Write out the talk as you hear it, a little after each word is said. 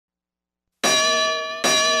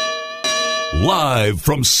Live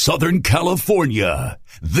from Southern California,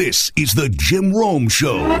 this is the Jim Rome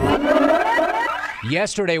Show.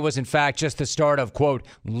 Yesterday was, in fact, just the start of, quote,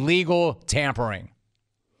 legal tampering.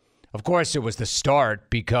 Of course, it was the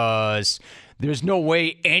start because there's no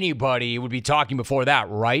way anybody would be talking before that,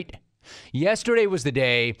 right? Yesterday was the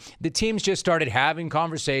day the teams just started having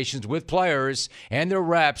conversations with players and their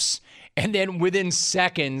reps, and then within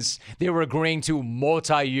seconds, they were agreeing to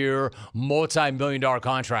multi-year, multi-million-dollar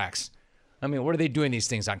contracts. I mean, what are they doing these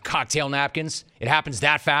things on cocktail napkins? It happens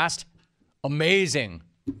that fast? Amazing.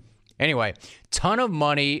 Anyway, ton of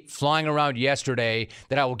money flying around yesterday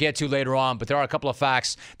that I will get to later on, but there are a couple of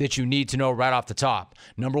facts that you need to know right off the top.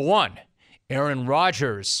 Number one, Aaron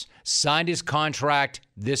Rodgers signed his contract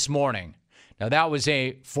this morning. Now, that was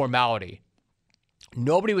a formality.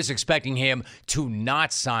 Nobody was expecting him to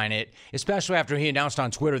not sign it, especially after he announced on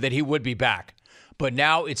Twitter that he would be back. But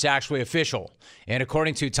now it's actually official. And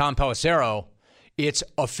according to Tom Pelissero, it's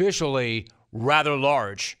officially rather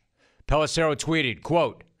large. Pelissero tweeted,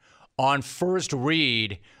 quote, on first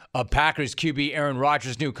read of Packers QB Aaron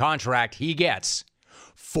Rodgers' new contract, he gets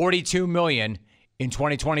 $42 million in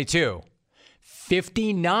 2022,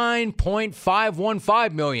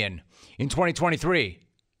 $59.515 million in 2023,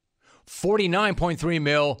 $49.3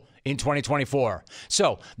 million in 2024.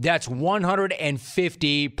 So that's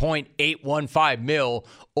 $150.815 million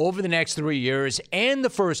over the next 3 years, and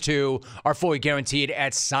the first two are fully guaranteed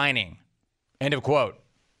at signing. End of quote.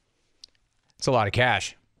 It's a lot of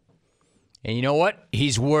cash. And you know what?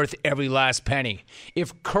 He's worth every last penny.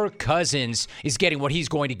 If Kirk Cousins is getting what he's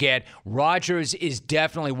going to get, Rodgers is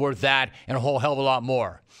definitely worth that and a whole hell of a lot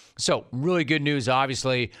more. So really good news,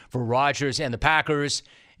 obviously, for Rodgers and the Packers.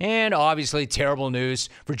 And obviously terrible news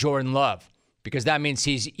for Jordan Love, because that means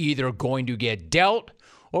he's either going to get dealt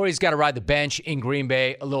or he's got to ride the bench in Green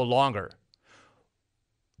Bay a little longer.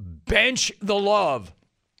 Bench the Love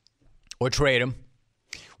or trade him.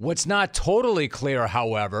 What's not totally clear,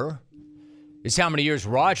 however, is how many years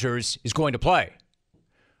Rodgers is going to play.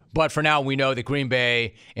 But for now, we know that Green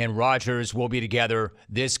Bay and Rodgers will be together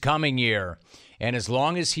this coming year. And as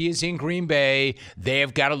long as he is in Green Bay, they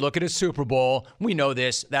have got to look at a Super Bowl. We know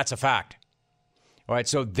this. That's a fact. All right,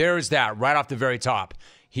 so there's that right off the very top.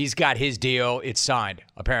 He's got his deal. It's signed,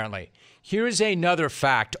 apparently. Here's another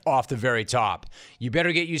fact off the very top. You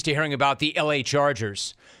better get used to hearing about the LA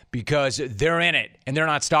Chargers because they're in it and they're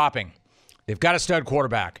not stopping. They've got a stud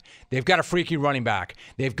quarterback. They've got a freaky running back.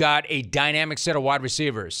 They've got a dynamic set of wide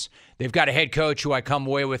receivers. They've got a head coach who I come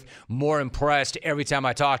away with more impressed every time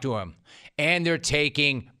I talk to him. And they're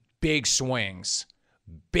taking big swings.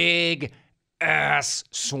 Big ass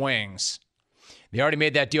swings. They already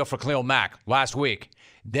made that deal for Khalil Mack last week.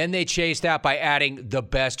 Then they chased that by adding the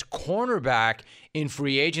best cornerback in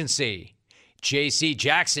free agency, J.C.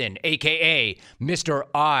 Jackson, a.k.a. Mr.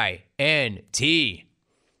 INT.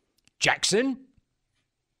 Jackson?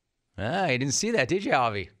 You didn't see that, did you,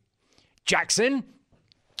 Avi? Jackson?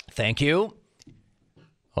 Thank you.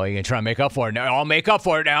 Oh, you're going to try and make up for it now? I'll make up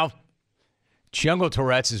for it now. Jungle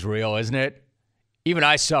Tourette's is real, isn't it? Even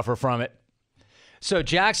I suffer from it. So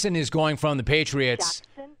Jackson is going from the Patriots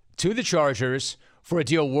to the Chargers for a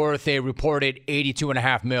deal worth a reported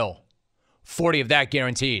 $82.5 million. 40 of that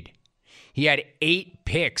guaranteed. He had 8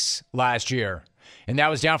 picks last year, and that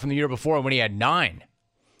was down from the year before when he had 9.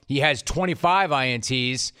 He has 25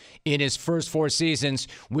 INTs in his first 4 seasons,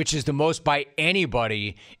 which is the most by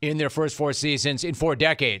anybody in their first 4 seasons in 4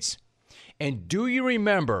 decades. And do you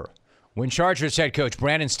remember when Chargers head coach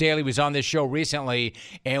Brandon Staley was on this show recently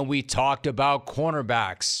and we talked about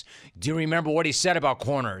cornerbacks? Do you remember what he said about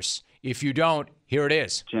corners? If you don't, here it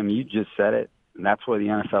is. Jim, you just said it. And that's where the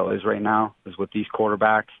NFL is right now, is with these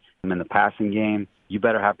quarterbacks. In the passing game, you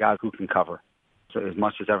better have guys who can cover. So as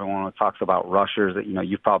much as everyone talks about rushers, that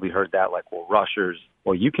you've probably heard that, like, well, rushers,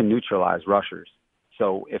 well, you can neutralize rushers.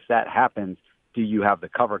 So if that happens, do you have the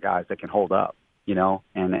cover guys that can hold up?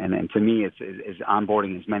 And to me, it's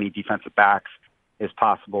onboarding as many defensive backs as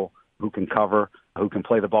possible who can cover, who can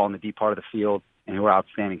play the ball in the deep part of the field, and who are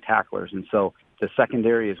outstanding tacklers. And so the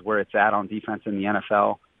secondary is where it's at on defense in the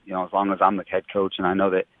NFL. As long as I'm the head coach, and I know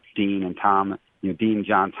that Dean and Tom, Dean,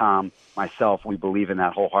 John, Tom, myself, we believe in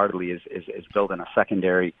that wholeheartedly, is building a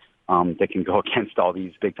secondary that can go against all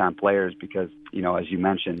these big-time players because, as you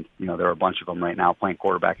mentioned, there are a bunch of them right now playing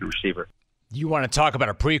quarterback and receiver. You want to talk about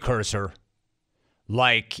a precursor?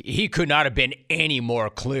 Like, he could not have been any more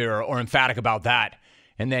clear or emphatic about that.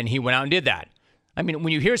 And then he went out and did that. I mean,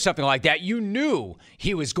 when you hear something like that, you knew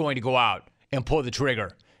he was going to go out and pull the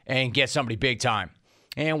trigger and get somebody big time.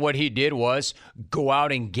 And what he did was go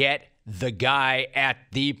out and get the guy at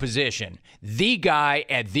the position. The guy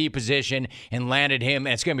at the position, and landed him,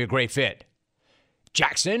 and it's going to be a great fit.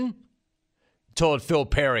 Jackson told Phil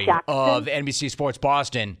Perry of NBC Sports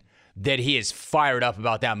Boston that he is fired up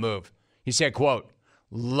about that move. He said, quote,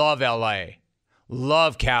 love L.A.,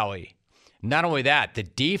 love Cali. Not only that, the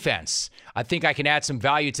defense. I think I can add some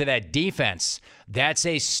value to that defense. That's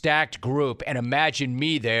a stacked group, and imagine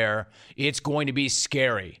me there. It's going to be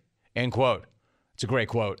scary, end quote. It's a great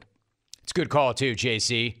quote. It's a good call, too,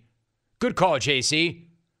 JC. Good call, JC.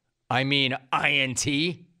 I mean, INT.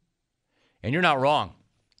 And you're not wrong.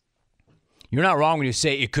 You're not wrong when you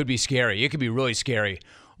say it could be scary. It could be really scary.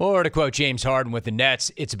 Or to quote James Harden with the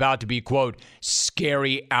Nets, it's about to be, quote,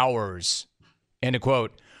 scary hours, end of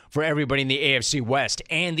quote, for everybody in the AFC West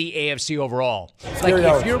and the AFC overall. Like,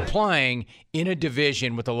 if you're playing in a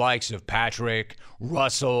division with the likes of Patrick,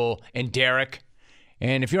 Russell, and Derek,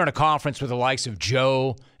 and if you're in a conference with the likes of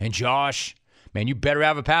Joe and Josh, man, you better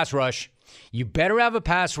have a pass rush. You better have a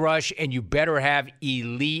pass rush, and you better have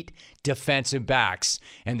elite defensive backs.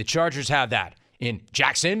 And the Chargers have that in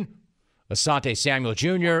Jackson, Asante Samuel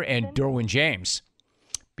Jr., and Derwin James.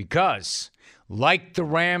 Because, like the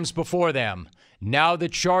Rams before them, now the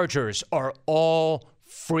Chargers are all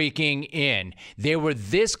freaking in. They were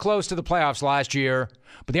this close to the playoffs last year,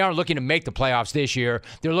 but they aren't looking to make the playoffs this year.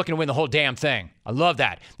 They're looking to win the whole damn thing. I love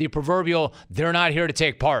that. The proverbial, they're not here to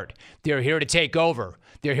take part. They're here to take over.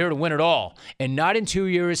 They're here to win it all. And not in 2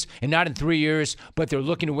 years and not in 3 years, but they're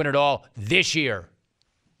looking to win it all this year.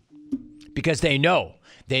 Because they know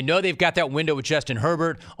they've got that window with Justin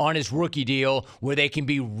Herbert on his rookie deal where they can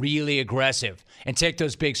be really aggressive and take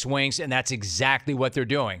those big swings, and that's exactly what they're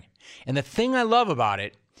doing. And the thing I love about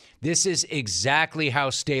it, this is exactly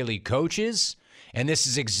how Staley coaches, and this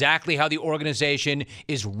is exactly how the organization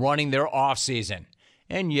is running their offseason.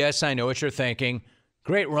 And yes, I know what you're thinking.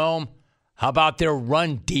 Great, Rome. How about their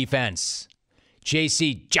run defense?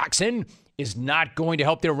 J.C. Jackson is not going to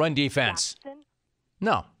help their run defense. Jackson?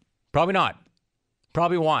 No, probably not.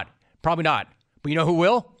 Probably won't. Probably not. But you know who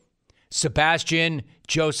will? Sebastian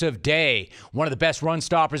Joseph Day, one of the best run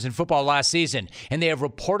stoppers in football last season. And they have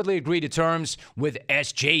reportedly agreed to terms with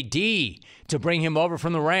SJD to bring him over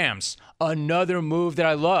from the Rams. Another move that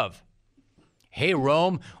I love. Hey,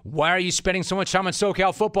 Rome, why are you spending so much time on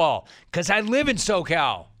SoCal football? Because I live in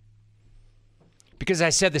SoCal. Because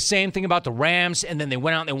I said the same thing about the Rams, and then they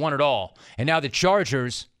went out and they won it all. And now the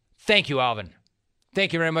Chargers, thank you, Alvin.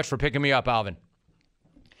 Thank you very much for picking me up, Alvin.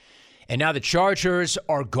 And now the Chargers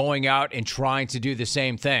are going out and trying to do the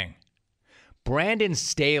same thing. Brandon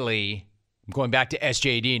Staley, I'm going back to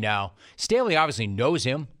SJD now. Staley obviously knows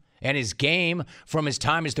him and his game from his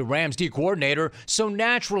time as the Rams D coordinator, so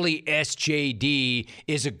naturally SJD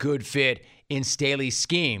is a good fit in Staley's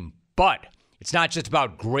scheme. But it's not just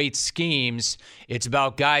about great schemes. It's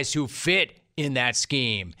about guys who fit in that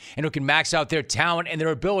scheme and who can max out their talent and their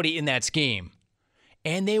ability in that scheme.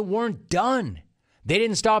 And they weren't done. They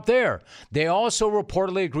didn't stop there. They also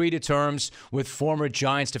reportedly agreed to terms with former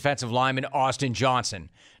Giants defensive lineman Austin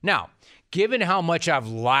Johnson. Now, given how much I've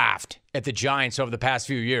laughed at the Giants over the past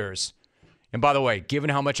few years, and by the way,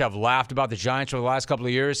 given how much I've laughed about the Giants over the last couple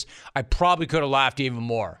of years, I probably could have laughed even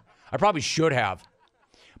more. I probably should have.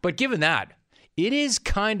 But given that, it is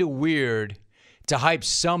kind of weird to hype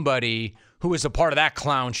somebody who is a part of that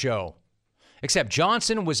clown show. Except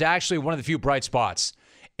Johnson was actually one of the few bright spots.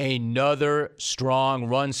 Another strong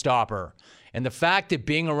run stopper. And the fact that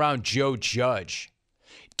being around Joe Judge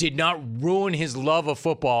did not ruin his love of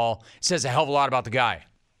football says a hell of a lot about the guy.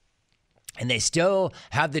 And they still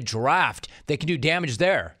have the draft. They can do damage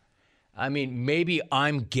there. I mean, maybe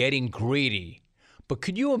I'm getting greedy, but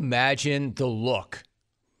could you imagine the look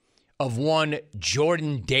of one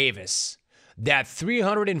Jordan Davis, that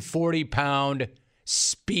 340-pound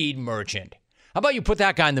speed merchant? How about you put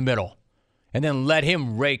that guy in the middle and then let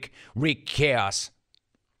him wreak chaos?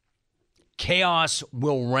 Chaos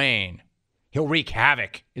will reign. He'll wreak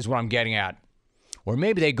havoc is what I'm getting at. Or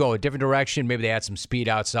maybe they go a different direction. Maybe they add some speed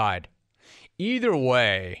outside. Either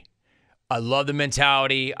way, I love the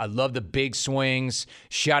mentality. I love the big swings.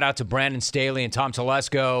 Shout out to Brandon Staley and Tom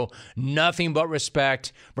Telesco. Nothing but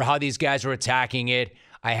respect for how these guys are attacking it.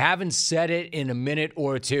 I haven't said it in a minute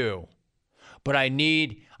or two, but I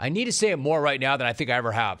need to say it more right now than I think I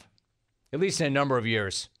ever have, at least in a number of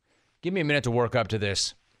years. Give me a minute to work up to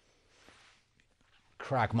this.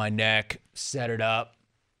 Crack my neck, set it up.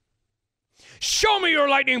 Show me your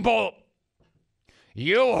lightning bolt.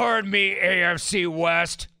 You heard me, AFC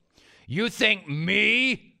West. You think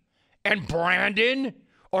me and Brandon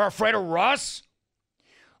are afraid of Russ?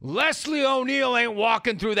 Leslie O'Neal ain't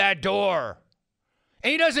walking through that door.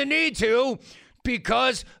 And he doesn't need to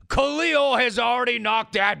because Khalil has already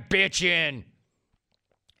knocked that bitch in.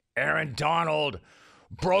 Aaron Donald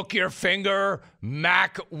broke your finger.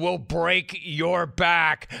 Mac will break your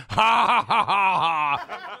back. Ha ha ha ha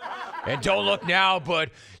ha. And don't look now, but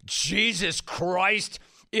Jesus Christ,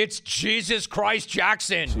 it's Jesus Christ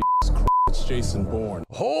Jackson. Jesus Christ, it's Jason Bourne.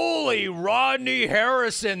 Holy Rodney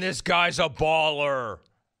Harrison, this guy's a baller.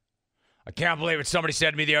 I can't believe it. Somebody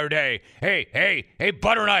said to me the other day, hey,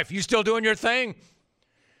 Butterknife, you still doing your thing?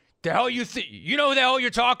 The hell you know who the hell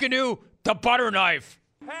you're talking to? The Butterknife.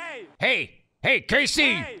 Hey,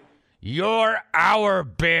 KC, you're our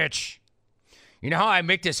bitch. You know how I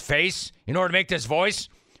make this face in order to make this voice?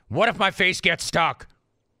 What if my face gets stuck?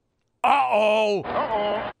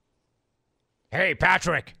 Uh-oh. Hey,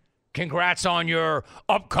 Patrick, congrats on your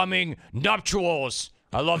upcoming nuptials.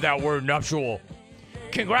 I love that word, nuptial.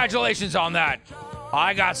 Congratulations on that.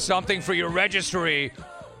 I got something for your registry.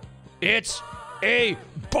 It's a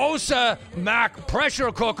Bosa Mac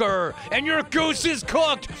pressure cooker, and your goose is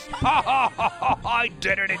cooked. I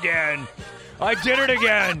did it again.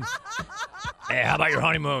 Hey, how about your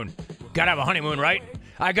honeymoon? Gotta have a honeymoon, right?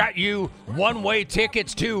 I got you one-way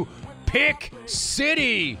tickets to Pick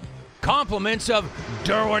City. Compliments of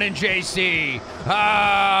Derwin and JC.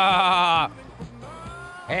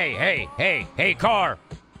 Hey, Carr.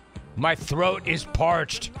 My throat is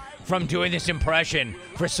parched from doing this impression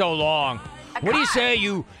for so long. What do you say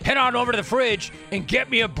you head on over to the fridge and get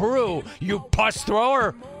me a brew, you pus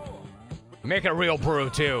thrower? Make it a real brew,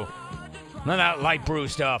 too. None of that light brew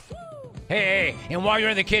stuff. Hey, and while you're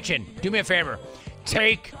in the kitchen, do me a favor.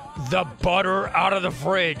 Take the butter out of the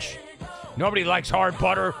fridge. Nobody likes hard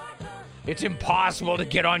butter. It's impossible to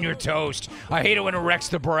get on your toast. I hate it when it wrecks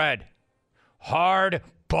the bread. Hard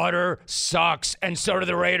butter sucks, and so do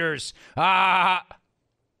the Raiders.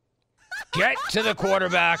 Get to the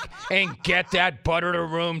quarterback and get that butter to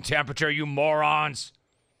room temperature, you morons.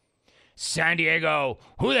 San Diego,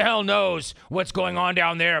 who the hell knows what's going on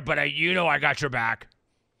down there, but you know I got your back.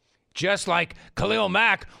 Just like Khalil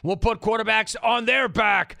Mack will put quarterbacks on their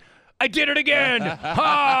back. I did it again.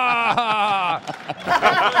 Ha!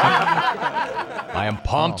 I am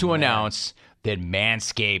pumped to announce that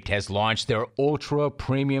Manscaped has launched their Ultra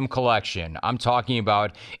Premium Collection. I'm talking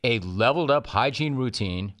about a leveled up hygiene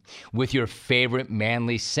routine with your favorite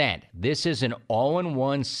manly scent. This is an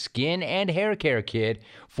all-in-one skin and hair care kit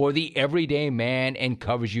for the everyday man and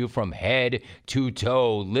covers you from head to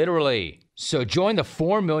toe, literally. So join the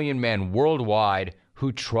 4 million men worldwide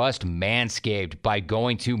who trust Manscaped by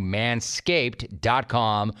going to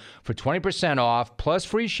manscaped.com for 20% off plus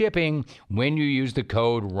free shipping when you use the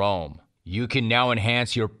code ROAM. You can now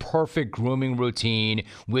enhance your perfect grooming routine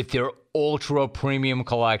with their Ultra Premium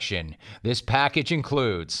Collection. This package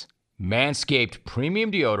includes Manscaped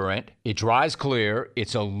Premium Deodorant. It dries clear,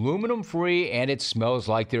 it's aluminum-free, and it smells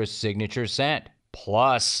like their signature scent.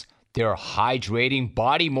 Plus, their hydrating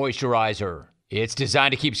body moisturizer. It's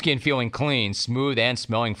designed to keep skin feeling clean, smooth, and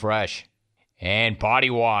smelling fresh. And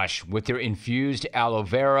body wash with their infused aloe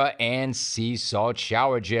vera and sea salt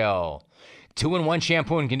shower gel. 2-in-1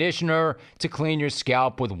 shampoo and conditioner to clean your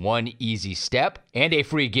scalp with one easy step, and a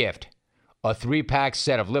free gift. A 3-pack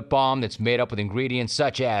set of lip balm that's made up with ingredients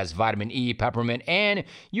such as vitamin E, peppermint, and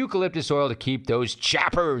eucalyptus oil to keep those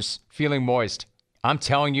chappers feeling moist. I'm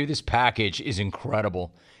telling you, this package is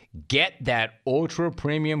incredible. Get that Ultra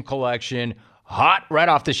Premium Collection hot right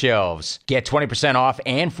off the shelves. Get 20% off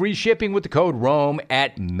and free shipping with the code ROAM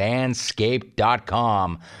at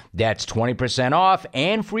manscaped.com. That's 20% off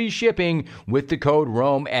and free shipping with the code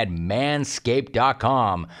ROAM at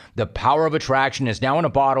manscaped.com. The power of attraction is now in a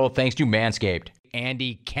bottle thanks to Manscaped.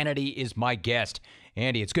 Andy Kennedy is my guest.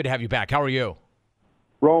 Andy, it's good to have you back. How are you?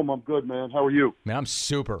 Rome, I'm good, man. How are you? Man, I'm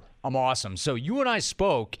super. I'm awesome. So you and I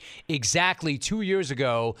spoke exactly 2 years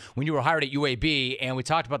ago when you were hired at UAB, and we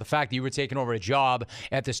talked about the fact that you were taking over a job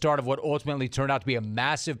at the start of what ultimately turned out to be a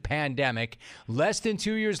massive pandemic. Less than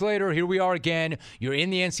 2 years later, here we are again. You're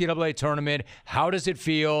in the NCAA tournament. How does it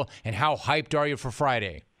feel, and how hyped are you for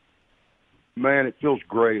Friday? Man, it feels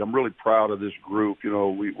great. I'm really proud of this group. You know,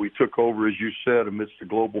 we took over, as you said, amidst the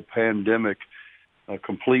global pandemic, a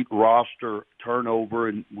complete roster turnover,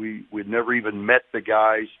 and we'd never even met the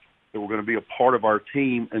guys that were going to be a part of our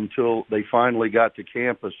team until they finally got to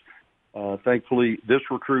campus. Thankfully, this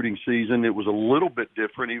recruiting season, it was a little bit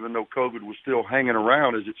different, even though COVID was still hanging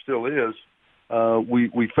around, as it still is.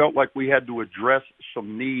 We felt like we had to address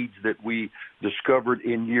some needs that we discovered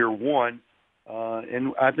in year one,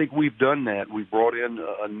 and I think we've done that. We brought in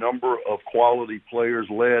a number of quality players,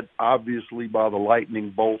 led obviously by the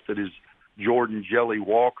lightning bolt that is Jordan Jelly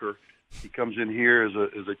Walker. He comes in here as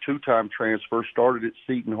a two-time transfer, started at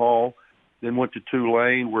Seton Hall, then went to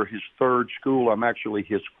Tulane, where his third school. I'm actually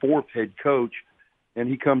his fourth head coach, and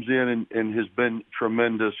he comes in and has been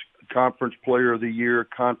tremendous. Conference Player of the Year,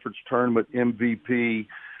 Conference Tournament MVP.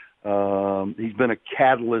 He's been a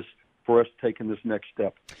catalyst for us taking this next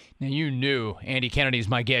step. Now, you knew, Andy Kennedy's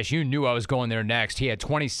my guest, you knew I was going there next. He had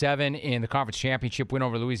 27 in the conference championship win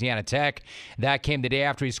over Louisiana Tech. That came the day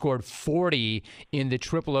after he scored 40 in the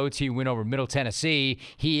triple OT win over Middle Tennessee.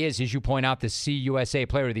 He is, as you point out, the CUSA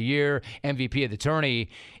Player of the Year, MVP of the tourney.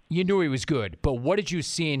 You knew he was good, but what did you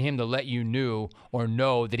see in him to let you know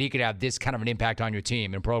that he could have this kind of an impact on your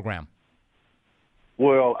team and program?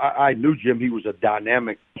 Well, I knew Jim. He was a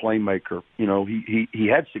dynamic playmaker. You know, he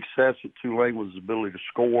had success at Tulane with his ability to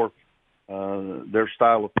score. Their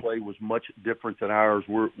style of play was much different than ours.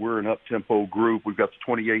 We're an up-tempo group. We've got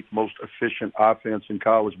the 28th most efficient offense in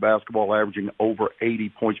college basketball, averaging over 80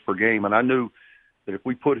 points per game. And I knew that if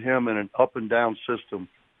we put him in an up-and-down system,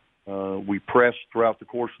 we press throughout the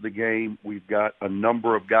course of the game. We've got a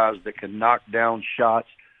number of guys that can knock down shots,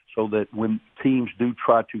 so that when teams do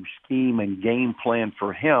try to scheme and game plan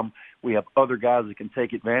for him, we have other guys that can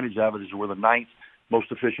take advantage of it, as we're the ninth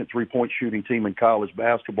most efficient three-point shooting team in college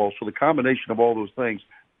basketball. So the combination of all those things,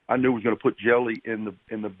 I knew was going to put Jelly in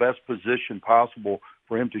the best position possible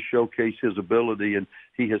for him to showcase his ability, and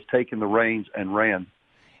he has taken the reins and ran.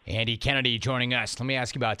 Andy Kennedy joining us. Let me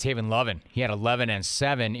ask you about Taven Lovin. He had 11 and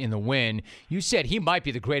 7 in the win. You said he might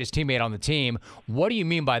be the greatest teammate on the team. What do you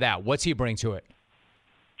mean by that? What's he bring to it?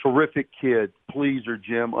 Terrific kid, pleaser,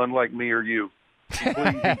 Jim, unlike me or you.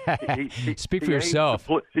 Speak for yourself.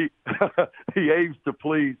 He aims to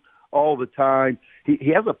please all the time.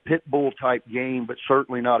 He has a pit bull type game, but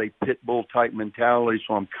certainly not a pit bull type mentality,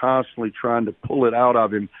 so I'm constantly trying to pull it out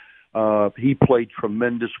of him. He played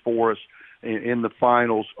tremendous for us in the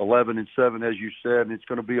finals, 11 and 7, as you said, and it's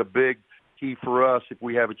going to be a big key for us if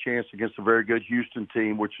we have a chance against a very good Houston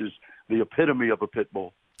team, which is the epitome of a pit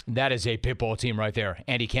bull. That is a pit bull team right there.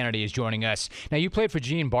 Andy Kennedy is joining us. Now, you played for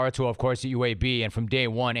Gene Bartow, of course, at UAB, and from day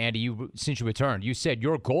one, Andy, since you returned, you said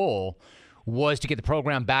your goal was to get the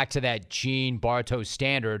program back to that Gene Bartow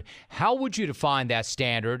standard. How would you define that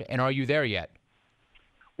standard, and are you there yet?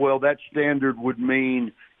 Well, that standard would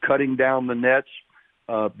mean cutting down the nets,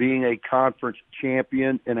 being a conference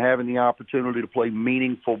champion, and having the opportunity to play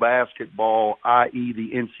meaningful basketball, i.e. the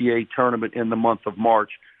NCAA tournament in the month of March.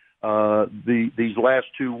 These last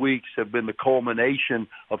 2 weeks have been the culmination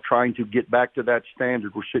of trying to get back to that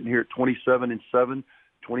standard. We're sitting here at 27 and 7.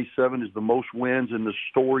 27 is the most wins in the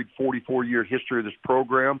storied 44-year history of this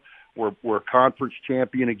program. We're a conference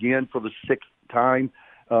champion again for the sixth time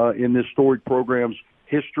in this storied program's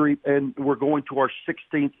history, and we're going to our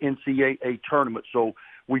 16th NCAA tournament. So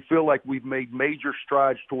we feel like we've made major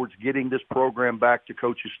strides towards getting this program back to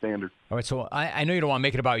coach's standard. All right, so I know you don't want to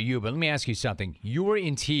make it about you, but let me ask you something. You were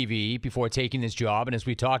in TV before taking this job, and as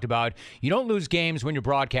we talked about, you don't lose games when you're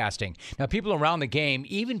broadcasting. Now, people around the game,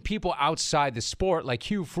 even people outside the sport like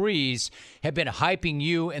Hugh Freeze, have been hyping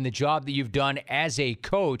you and the job that you've done as a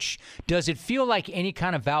coach. Does it feel like any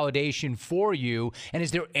kind of validation for you? And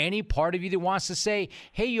is there any part of you that wants to say,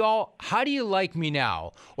 hey, y'all, how do you like me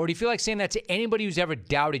now? Or do you feel like saying that to anybody who's ever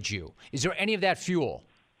doubted you? Is there any of that fuel?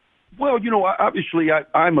 Well, you know, obviously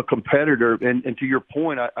I'm a competitor, and to your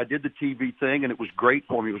point, I did the TV thing, and it was great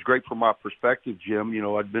for me. It was great from my perspective, Jim. You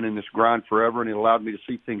know, I'd been in this grind forever, and it allowed me to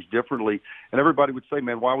see things differently. And everybody would say,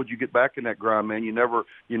 man, why would you get back in that grind, man? You never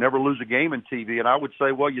lose a game in TV. And I would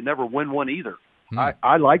say, well, you never win one either.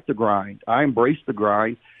 I like the grind. I embrace the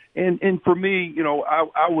grind. And for me, you know,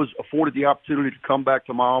 I was afforded the opportunity to come back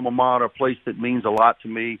to my alma mater, a place that means a lot to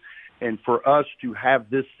me. And for us to have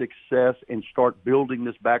this success and start building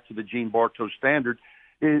this back to the Gene Bartow standard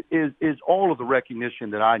is all of the recognition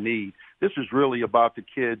that I need. This is really about the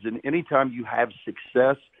kids. And anytime you have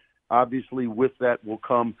success, obviously with that will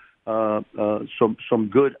come some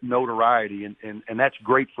good notoriety. And that's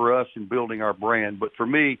great for us in building our brand. But for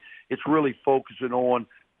me, it's really focusing on,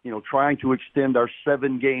 you know, trying to extend our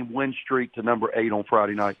 7-game win streak to number 8 on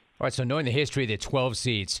Friday night. All right, so knowing the history that 12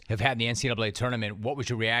 seeds have had in the NCAA tournament, what was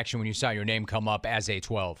your reaction when you saw your name come up as a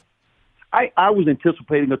 12? I was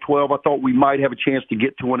anticipating a 12. I thought we might have a chance to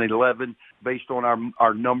get to an 11 based on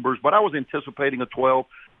our numbers, but I was anticipating a 12.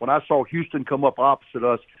 When I saw Houston come up opposite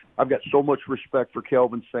us, I've got so much respect for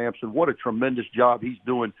Kelvin Sampson. What a tremendous job he's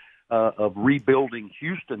doing of rebuilding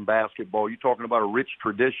Houston basketball. You're talking about a rich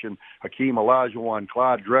tradition, Hakeem Olajuwon,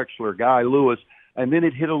 Clyde Drexler, Guy Lewis, and then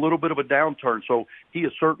it hit a little bit of a downturn. So he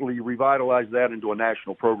has certainly revitalized that into a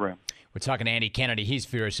national program. We're talking to Andy Kennedy. He's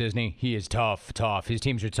fierce, isn't he? He is tough. His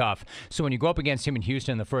teams are tough. So when you go up against him in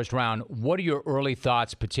Houston in the first round, what are your early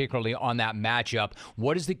thoughts, particularly on that matchup?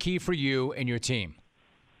 What is the key for you and your team?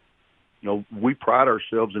 We pride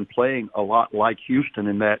ourselves in playing a lot like Houston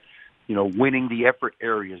in that, winning the effort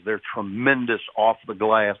areas. They're tremendous off the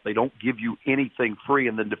glass. They don't give you anything free.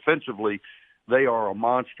 And then defensively, they are a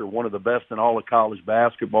monster, one of the best in all of college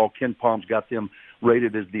basketball. Ken Palm's got them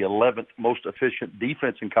rated as the 11th most efficient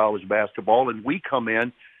defense in college basketball. And we come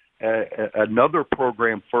in, another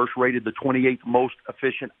program first rated the 28th most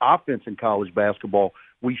efficient offense in college basketball.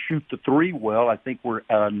 We shoot the three well. I think we're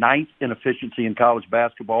ninth in efficiency in college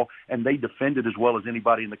basketball, and they defend it as well as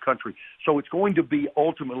anybody in the country. So it's going to be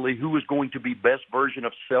ultimately who is going to be best version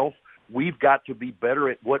of self. We've got to be better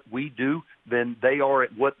at what we do than they are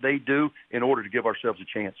at what they do in order to give ourselves a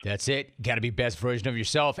chance. That's it. Got to be best version of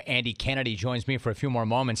yourself. Andy Kennedy joins me for a few more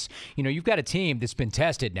moments. You've got a team that's been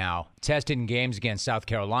tested now. Tested in games against South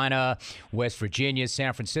Carolina, West Virginia,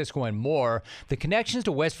 San Francisco, and more. The connections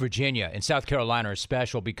to West Virginia and South Carolina are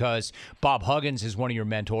special because Bob Huggins is one of your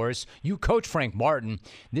mentors. You coach Frank Martin.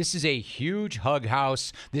 This is a huge Hug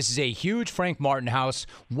house. This is a huge Frank Martin house.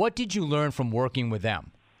 What did you learn from working with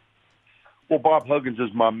them? Well, Bob Huggins is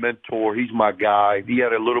my mentor. He's my guy. He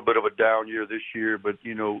had a little bit of a down year this year, but,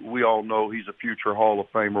 we all know he's a future Hall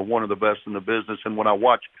of Famer, one of the best in the business. And when I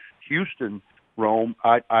watch Houston, Rome,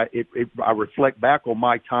 I reflect back on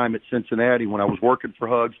my time at Cincinnati when I was working for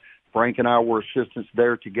Hugs. Frank and I were assistants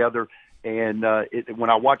there together. And when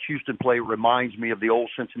I watch Houston play, it reminds me of the old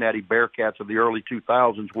Cincinnati Bearcats of the early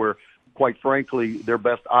 2000s where, quite frankly, their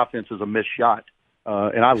best offense is a missed shot.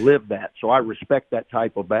 And I live that. So I respect that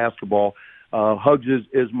type of basketball. Hugs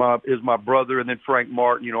is my brother, and then Frank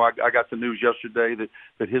Martin. I got the news yesterday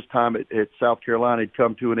that his time at South Carolina had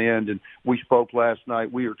come to an end, and we spoke last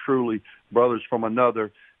night. We are truly brothers from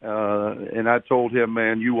another. And I told him,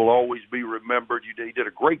 man, you will always be remembered. He did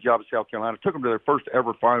a great job at South Carolina. Took them to their first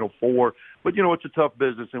ever Final Four. But, it's a tough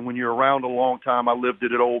business, and when you're around a long time, I lived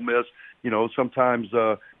it at Ole Miss, sometimes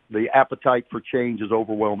the appetite for change is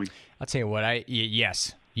overwhelming. I'll tell you what,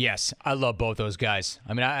 Yes, I love both those guys.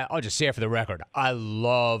 I mean, I'll just say it for the record. I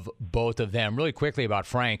love both of them. Really quickly about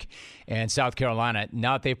Frank and South Carolina,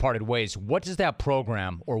 now that they've parted ways, what does that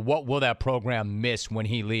program or what will that program miss when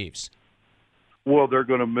he leaves? Well, they're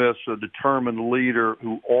going to miss a determined leader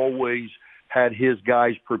who always had his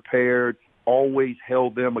guys prepared, always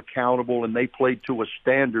held them accountable, and they played to a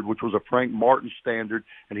standard, which was a Frank Martin standard,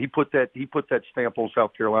 and he put that stamp on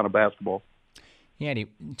South Carolina basketball. Andy,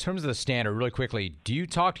 in terms of the standard, really quickly, do you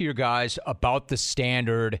talk to your guys about the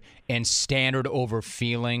standard and standard over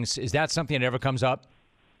feelings? Is that something that ever comes up?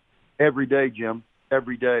 Every day, Jim.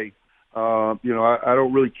 Every day. I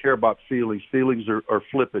don't really care about feelings. Feelings are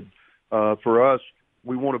flippant. For us,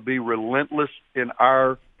 we want to be relentless in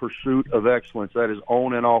our pursuit of excellence. That is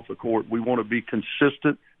on and off the court. We want to be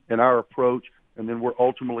consistent in our approach, and then we're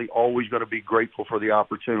ultimately always going to be grateful for the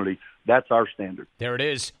opportunity. That's our standard. There it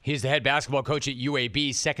is. He's the head basketball coach at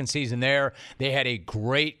UAB, second season there. They had a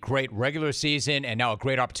great regular season and now a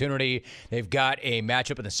great opportunity. They've got a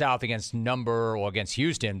matchup in the South against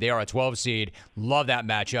Houston. They are a 12 seed. Love that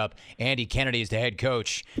matchup. Andy Kennedy is the head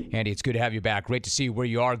coach. Andy, it's good to have you back. Great to see where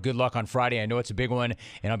you are. Good luck on Friday. I know it's a big one,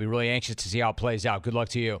 and I'll be really anxious to see how it plays out. Good luck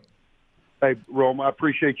to you. Hey, Rome, I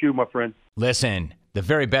appreciate you, my friend. Listen, the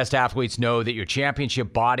very best athletes know that your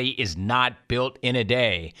championship body is not built in a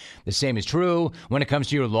day. The same is true when it comes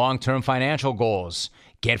to your long-term financial goals.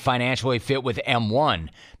 Get financially fit with M1,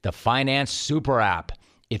 the finance super app.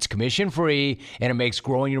 It's commission-free, and it makes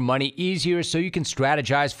growing your money easier so you can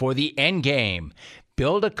strategize for the end game.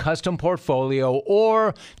 Build a custom portfolio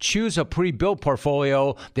or choose a pre-built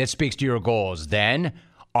portfolio that speaks to your goals. Then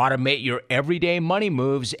automate your everyday money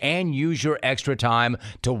moves and use your extra time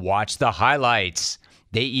to watch the highlights.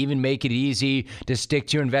 They even make it easy to stick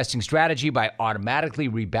to your investing strategy by automatically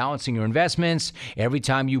rebalancing your investments every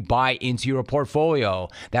time you buy into your portfolio.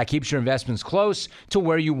 That keeps your investments close to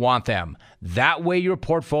where you want them. That way your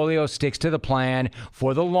portfolio sticks to the plan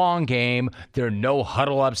for the long game. There are no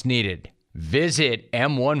huddle-ups needed. Visit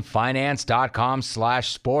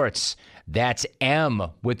m1finance.com/sports. That's M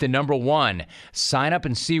with the number 1. Sign up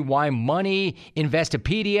and see why Money,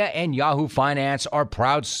 Investopedia, and Yahoo Finance are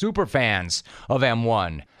proud superfans of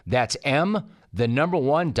M1. That's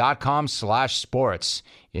m1.com/sports.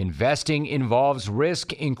 Investing involves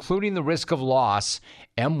risk, including the risk of loss.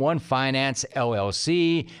 M1 Finance,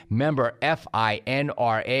 LLC, member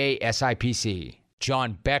FINRA SIPC.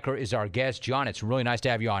 John Becker is our guest. John, it's really nice to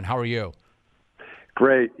have you on. How are you?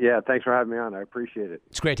 Great. Yeah, thanks for having me on. I appreciate it.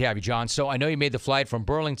 It's great to have you, John. So I know you made the flight from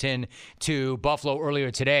Burlington to Buffalo earlier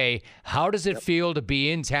today. How does it feel to be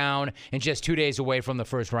in town and just 2 days away from the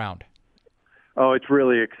first round? Oh, it's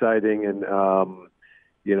really exciting, and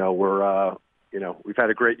we've had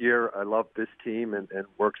a great year. I love this team, and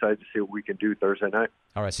we're excited to see what we can do Thursday night.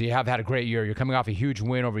 All right, so you have had a great year. You're coming off a huge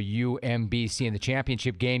win over UMBC in the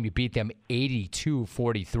championship game. You beat them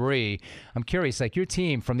 82-43. I'm curious, like your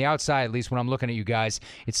team, from the outside, at least when I'm looking at you guys,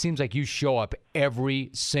 it seems like you show up every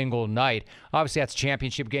single night. Obviously, that's a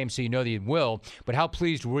championship game, so you know that you will. But how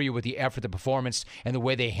pleased were you with the effort, the performance, and the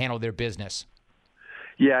way they handled their business?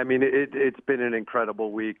 Yeah, I mean, it's been an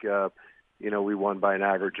incredible week. We won by an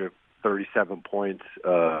average of 37 points.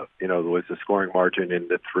 There was a scoring margin in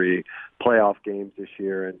the 3 playoff games this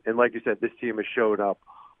year. And like you said, this team has showed up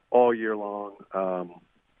all year long, I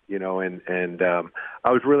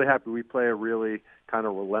was really happy. We play a really kind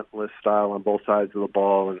of relentless style on both sides of the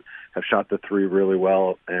ball and have shot the 3 really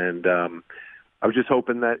well. And I was just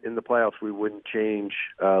hoping that in the playoffs we wouldn't change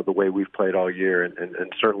the way we've played all year,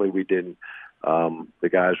 and certainly we didn't. The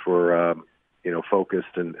guys were,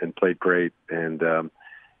 focused and played great, and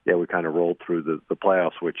we kind of rolled through the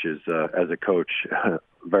playoffs, which is, as a coach,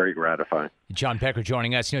 very gratifying. John Becker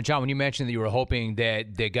joining us. John, when you mentioned that you were hoping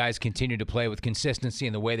that the guys continue to play with consistency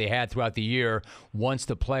in the way they had throughout the year once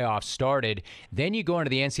the playoffs started, then you go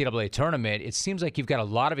into the NCAA tournament. It seems like you've got a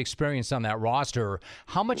lot of experience on that roster.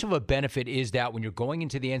 How much of a benefit is that when you're going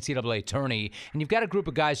into the NCAA tourney and you've got a group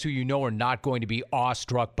of guys who you know are not going to be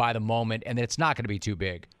awestruck by the moment and that it's not going to be too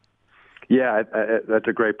big? Yeah, that's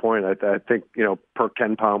a great point. I think, per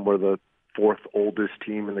KenPom, we're the 4th oldest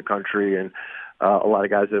team in the country, and a lot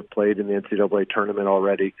of guys have played in the NCAA tournament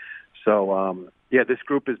already. So, this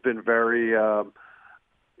group has been very,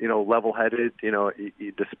 level-headed,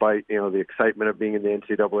 despite, the excitement of being in the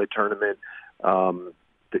NCAA tournament.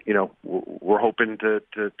 We're hoping to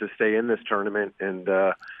stay in this tournament,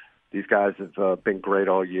 and these guys have been great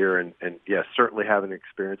all year, and yes, certainly having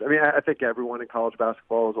experience. I mean, I think everyone in college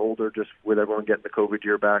basketball is older, just with everyone getting the COVID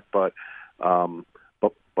year back. But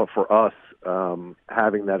for us,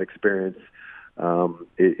 having that experience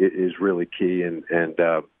is really key. And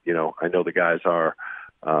I know the guys are.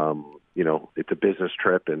 It's a business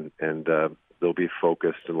trip, and they'll be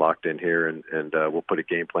focused and locked in here, and we'll put a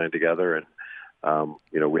game plan together, and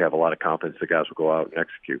we have a lot of confidence the guys will go out and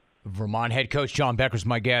execute. Vermont head coach John Becker is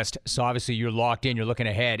my guest. So obviously you're locked in, you're looking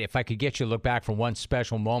ahead. If I could get you to look back for one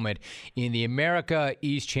special moment, in the America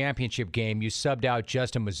East Championship game, you subbed out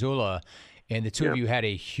Justin Mazzulla, and the two of you had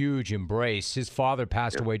a huge embrace. His father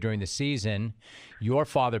passed away during the season. Your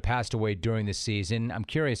father passed away during the season. I'm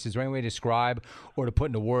curious, is there any way to describe or to put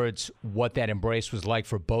into words what that embrace was like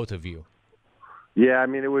for both of you? Yeah, I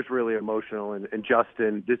mean, it was really emotional. And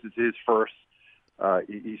Justin, this is his first.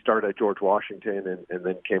 He started at George Washington and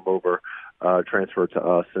then came over, transferred to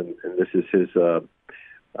us, and this is his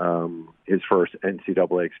first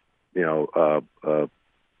NCAA,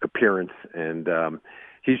 appearance. And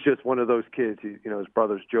he's just one of those kids. His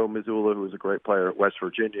brother's Joe Mazzulla, who was a great player at West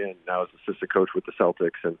Virginia, and now is assistant coach with the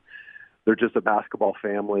Celtics. And they're just a basketball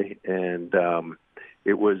family. And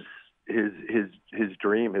it was his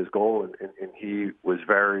dream, his goal, and he was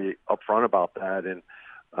very upfront about that. And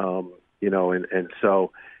and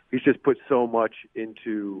so he's just put so much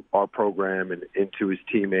into our program and into his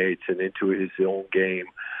teammates and into his own game,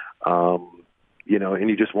 and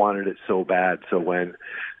he just wanted it so bad. So when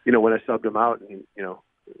I subbed him out and,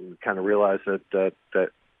 kind of realized that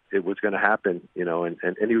it was going to happen,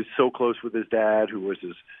 and he was so close with his dad, who was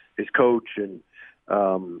his coach, and,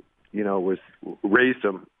 was raised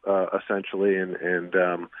him, essentially.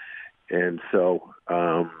 And so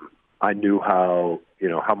I knew how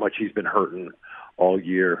much he's been hurting all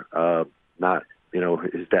year, not,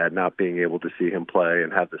 his dad not being able to see him play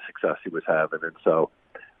and have the success he was having. And so,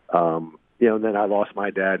 and then I lost my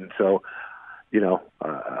dad. And so,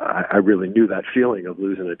 I really knew that feeling of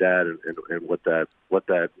losing a dad and what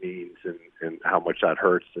that means and how much that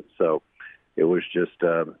hurts. And so it was just,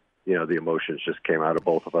 the emotions just came out of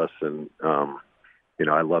both of us. And,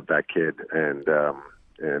 I love that kid, and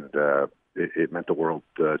it meant the world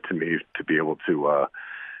to me to be able to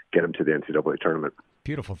get him to the NCAA tournament.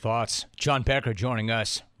 Beautiful thoughts. John Becker joining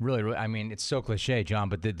us. Really, I mean, it's so cliche, John,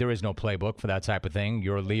 but there is no playbook for that type of thing.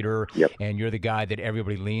 You're a leader, and you're the guy that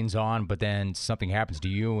everybody leans on, but then something happens to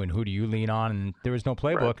you, and who do you lean on? And there is no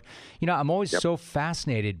playbook. Right. I'm always so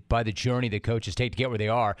fascinated by the journey that coaches take to get where they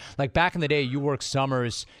are. Like back in the day, you worked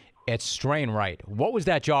summers at Strainwright. What was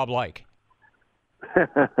that job like?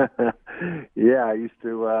 Yeah, I used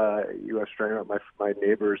to U.S. Strainwright. My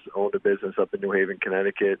neighbors owned a business up in New Haven,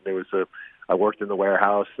 Connecticut, and it was I worked in the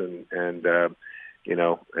warehouse and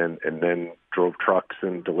then drove trucks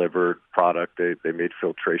and delivered product. They made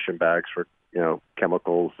filtration bags for,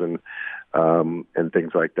 chemicals and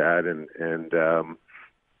things like that.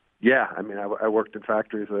 I worked in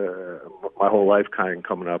factories my whole life kind of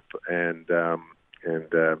coming up,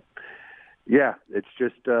 it's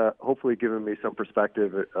just hopefully giving me some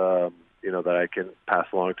perspective, that I can pass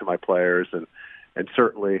along to my players, and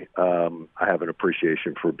certainly I have an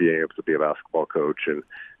appreciation for being able to be a basketball coach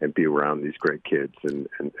and be around these great kids and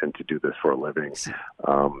to do this for a living,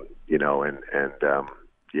 I'm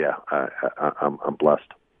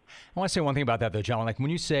blessed. I want to say one thing about that, though, John. Like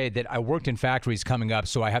when you say that I worked in factories coming up,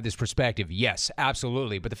 so I have this perspective, yes,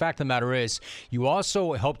 absolutely. But the fact of the matter is, you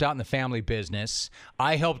also helped out in the family business.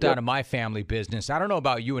 I helped out in my family business. I don't know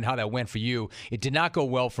about you and how that went for you. It did not go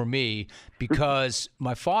well for me because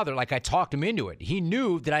my father, I talked him into it. He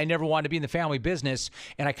knew that I never wanted to be in the family business,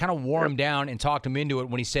 and I kind of wore him down and talked him into it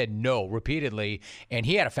when he said no repeatedly. And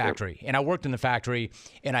he had a factory, and I worked in the factory,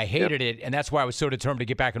 and I hated it, and that's why I was so determined to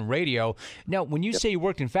get back in radio. Now, when you say you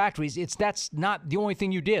worked in factories, that's not the only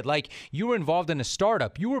thing you did. Like, you were involved in a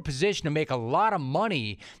startup. You were positioned to make a lot of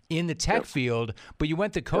money in the tech field, but you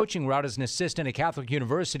went the coaching route as an assistant at Catholic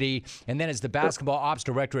University and then as the basketball ops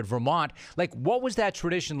director at Vermont. Like, what was that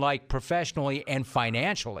tradition like professionally and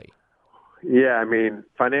financially? Yeah, I mean,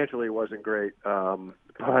 financially it wasn't great. I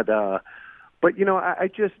don't know. I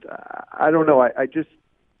just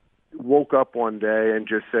woke up one day and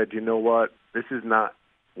just said, you know what, this is not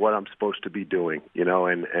what I'm supposed to be doing, I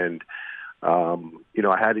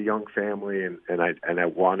had a young family and I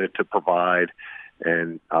wanted to provide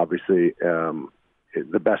and obviously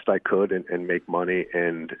the best I could and make money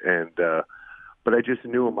but I just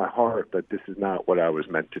knew in my heart that this is not what I was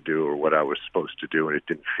meant to do or what I was supposed to do, and it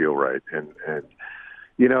didn't feel right. And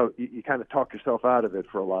you kind of talk yourself out of it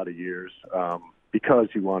for a lot of years because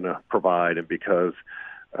you want to provide and because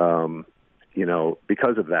of that.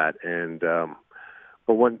 And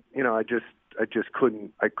but when I just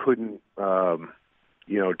couldn't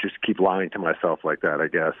just keep lying to myself like that, I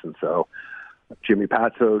guess. And so Jimmy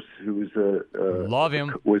Patsos, who was love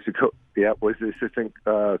him, was the assistant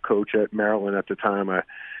coach at Maryland at the time. I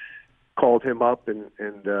called him up and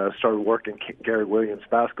started working Gary Williams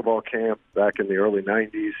basketball camp back in the early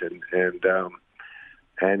 '90s, and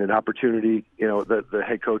an opportunity. The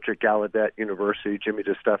head coach at Gallaudet University, Jimmy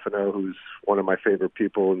DeStefano, who's one of my favorite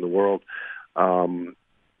people in the world.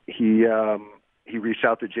 He reached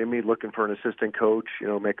out to Jimmy looking for an assistant coach,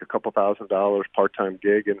 make a couple $1,000 part-time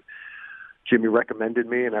gig, and Jimmy recommended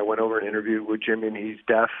me, and I went over and interviewed with Jimmy, and he's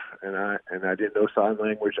deaf, and I didn't know sign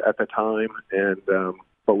language at the time,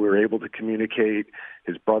 but we were able to communicate.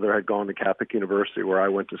 His brother had gone to Catholic University where I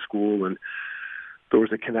went to school, and there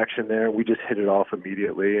was a connection there. We just hit it off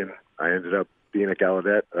immediately, and I ended up being at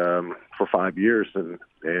Gallaudet for 5 years, and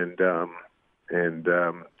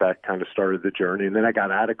that kind of started the journey. And then I got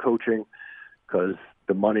out of coaching because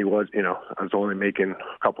the money was, I was only making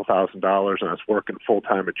a couple $1,000, and I was working full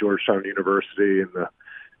time at Georgetown University in the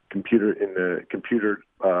computer.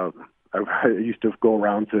 I used to go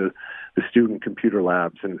around to the student computer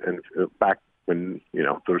labs, and back when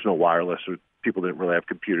there was no wireless, or people didn't really have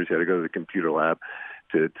computers. You had to go to the computer lab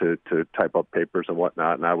to type up papers and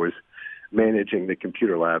whatnot. And I was managing the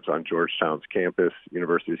computer labs on Georgetown's campus,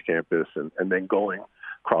 university's campus, and then going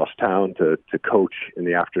across town to coach in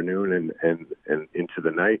the afternoon and into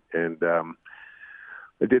the night. And I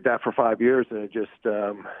did that for 5 years, and it just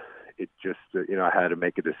I had to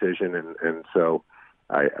make a decision, and so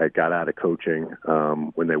I got out of coaching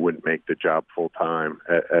when they wouldn't make the job full time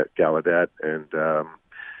at Gallaudet, and so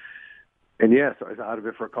I was out of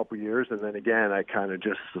it for a couple of years, and then again I kind of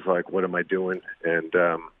just was like, what am I doing? And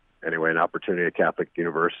anyway, an opportunity at Catholic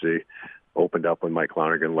University opened up when Mike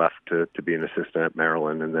Lonergan left to be an assistant at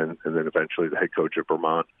Maryland, and then eventually the head coach at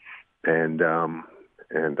Vermont. And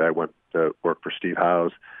I went to work for Steve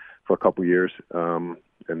Howes for a couple of years, and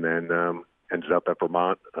then ended up at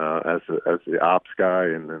Vermont as the ops guy,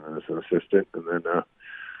 and then as an assistant, and then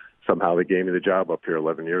somehow they gave me the job up here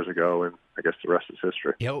 11 years ago, and I guess the rest is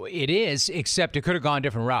history. It is, except it could have gone a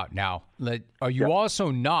different route. Now, are you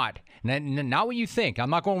also not what you think? I'm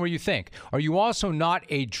not going where you think. Are you also not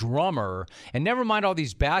a drummer? And never mind all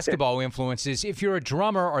these basketball influences. If you're a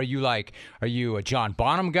drummer, are you a John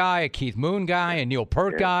Bonham guy, a Keith Moon guy, a Neil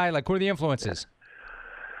Peart guy? Like, what are the influences?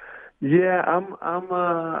 Yeah, I'm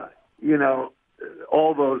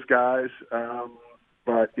all those guys.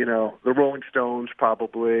 But the Rolling Stones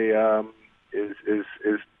probably is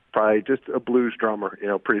probably just a blues drummer.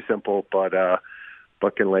 Pretty simple, but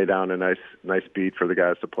can lay down a nice beat for the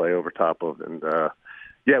guys to play over top of. And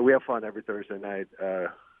Yeah, we have fun every Thursday night. A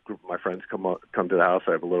group of my friends come to the house.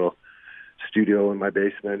 I have a little studio in my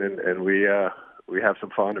basement, and we have some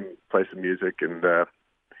fun and play some music. And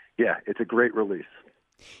yeah, it's a great release.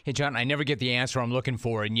 Hey, John, I never get the answer I'm looking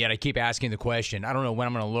for, and yet I keep asking the question. I don't know when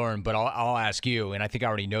I'm going to learn, but I'll ask you, and I think I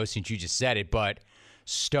already know since you just said it, but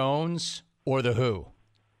Stones or The Who?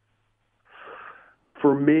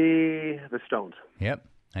 For me, the Stones. Yep,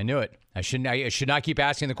 I knew it. I should not keep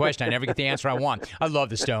asking the question. I never get the answer I want. I love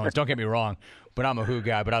the Stones. Don't get me wrong, but I'm a Who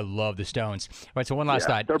guy, but I love the Stones. All right, so one last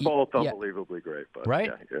thought. They're both unbelievably great. But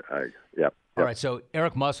right? Yeah. All right, so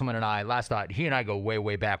Eric Musselman and I, last thought, he and I go way,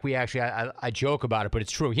 way back. We actually, I joke about it, but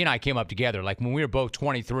it's true. He and I came up together. Like when we were both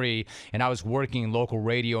 23 and I was working in local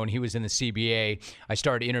radio and he was in the CBA, I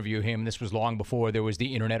started to interview him. This was long before there was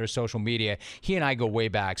the internet or social media. He and I go way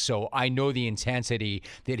back, so I know the intensity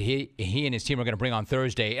that he and his team are going to bring on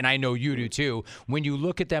Thursday, and I know you do too. When you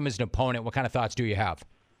look at them as an opponent, what kind of thoughts do you have?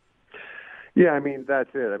 Yeah, I mean, that's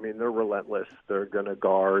it. I mean, they're relentless. They're going to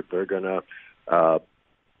guard. They're going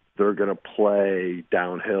to play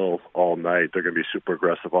downhill all night. They're going to be super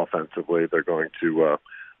aggressive offensively. They're going to,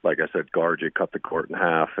 like I said, guard you, cut the court in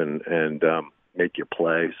half, and make you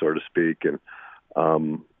play, so to speak.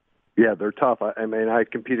 And yeah, they're tough. I mean, I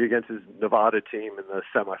competed against his Nevada team in the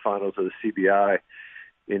semifinals of the CBI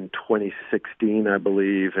in 2016, I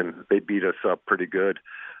believe, and they beat us up pretty good.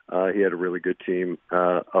 He had a really good team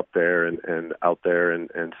up there and out there,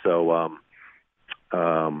 and so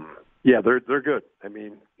yeah, they're good. I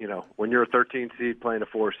mean, you know, when you're a 13 seed playing a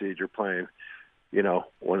 4 seed, you're playing, you know,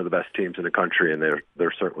 one of the best teams in the country, and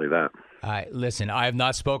they're certainly that. All right, listen, I have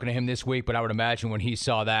not spoken to him this week, but I would imagine when he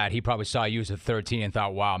saw that, he probably saw you as a 13 and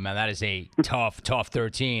thought, wow, man, that is a tough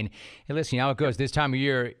 13. Hey, listen, you know how it goes. This time of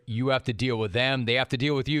year, you have to deal with them. They have to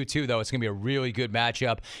deal with you, too, though. It's going to be a really good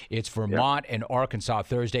matchup. It's Vermont and Arkansas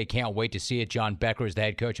Thursday. Can't wait to see it. John Becker is the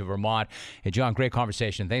head coach of Vermont. Hey, John, great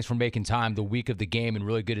conversation. Thanks for making time the week of the game, and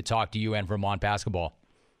really good to talk to you and Vermont basketball.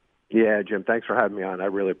 Yeah, Jim, thanks for having me on. I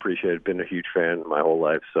really appreciate it. Been a huge fan my whole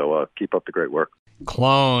life, so keep up the great work.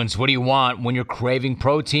 Clones, what do you want when you're craving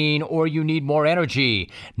protein or you need more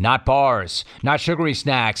energy? Not bars, not sugary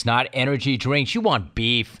snacks, not energy drinks. You want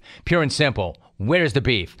beef, pure and simple. Where's the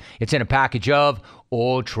beef? It's in a package of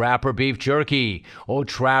Old Trapper beef jerky. Old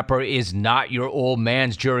Trapper is not your old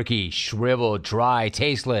man's jerky, shriveled, dry,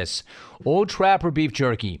 tasteless. Old Trapper beef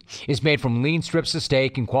jerky is made from lean strips of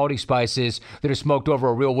steak and quality spices that are smoked over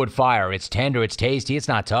a real wood fire. It's tender, it's tasty, it's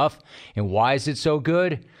not tough. And why is it so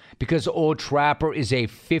good? Because Old Trapper is a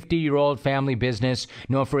 50-year-old family business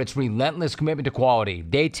known for its relentless commitment to quality.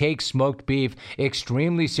 They take smoked beef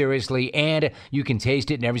extremely seriously, and you can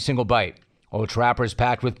taste it in every single bite. Old Trapper is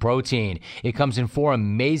packed with protein. It comes in 4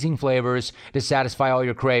 amazing flavors to satisfy all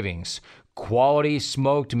your cravings. Quality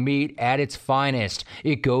smoked meat at its finest.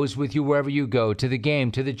 It goes with you wherever you go, to the game,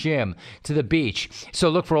 to the gym, to the beach. So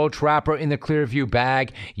look for Old Trapper in the Clearview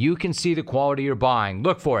bag. You can see the quality you're buying.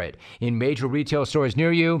 Look for it in major retail stores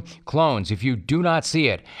near you. Clones, if you do not see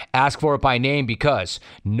it, ask for it by name because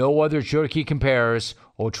no other jerky compares.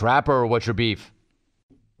 Old Trapper, what's your beef?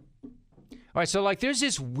 All right, so there's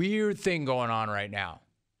this weird thing going on right now.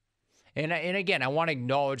 And again, I want to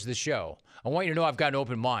acknowledge the show. I want you to know I've got an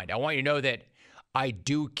open mind. I want you to know that I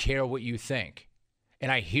do care what you think.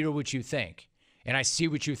 And I hear what you think. And I see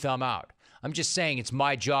what you thumb out. I'm just saying it's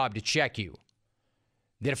my job to check you.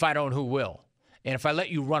 That if I don't, who will? And if I let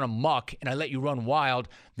you run amok and I let you run wild,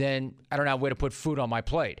 then I don't have a way to put food on my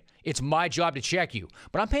plate. It's my job to check you.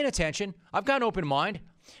 But I'm paying attention. I've got an open mind.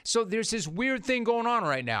 So there's this weird thing going on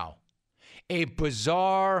right now. A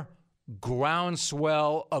bizarre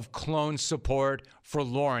groundswell of clone support for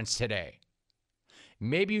Lawrence today.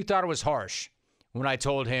 Maybe you thought it was harsh when I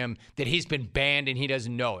told him that he's been banned and he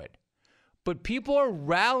doesn't know it. But people are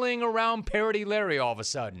rallying around Parody Larry all of a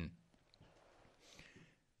sudden.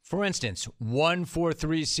 For instance,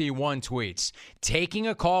 143C1 tweets, taking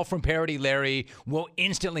a call from Parody Larry will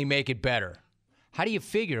instantly make it better. How do you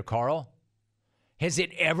figure, Carl? Has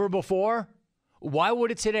it ever before? Why would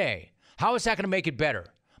it today? How is that going to make it better?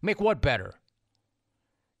 Make what better?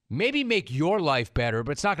 Maybe make your life better,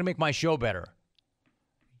 but it's not going to make my show better.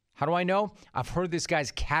 How do I know? I've heard this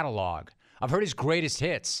guy's catalog. I've heard his greatest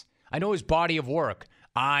hits. I know his body of work.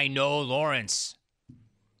 I know Lawrence.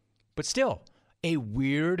 But still, a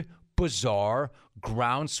weird, bizarre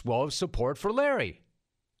groundswell of support for Larry.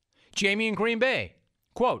 Jamie in Green Bay,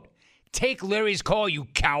 quote, take Larry's call, you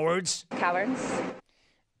cowards. Cowards.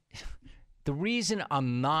 The reason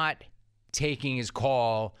I'm not taking his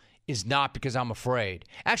call is not because I'm afraid.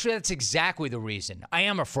 Actually, that's exactly the reason. I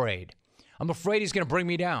am afraid. I'm afraid he's going to bring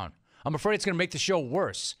me down. I'm afraid it's going to make the show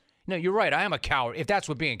worse. No, you're right. I am a coward, if that's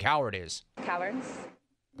what being a coward is. Cowards.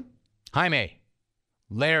 Jaime,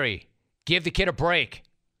 Larry, give the kid a break.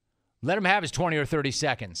 Let him have his 20 or 30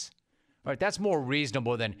 seconds. All right, that's more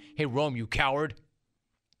reasonable than, hey, Rome, you coward.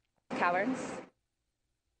 Cowards.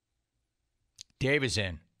 Dave is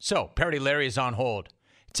in. So, Parody Larry is on hold.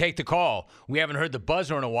 Take the call. We haven't heard the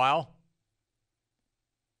buzzer in a while.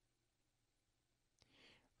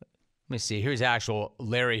 Let me see. Here's actual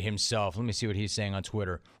Larry himself. Let me see what he's saying on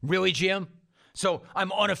Twitter. Really, Jim? So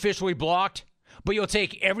I'm unofficially blocked? But you'll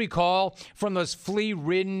take every call from those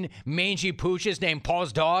flea-ridden, mangy pooches named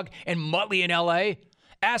Paul's Dog and Muttley in L.A.?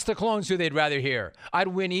 Ask the clones who they'd rather hear. I'd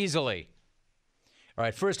win easily. All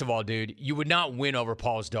right, first of all, dude, you would not win over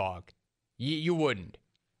Paul's Dog. You wouldn't.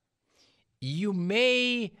 You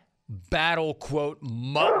may battle, quote,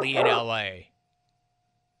 Muttley in L.A.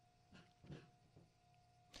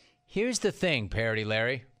 Here's the thing, Parody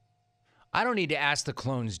Larry. I don't need to ask the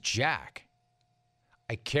clones jack.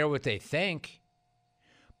 I care what they think.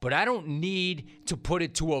 But I don't need to put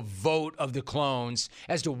it to a vote of the clones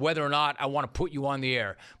as to whether or not I want to put you on the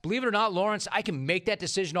air. Believe it or not, Lawrence, I can make that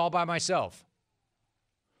decision all by myself.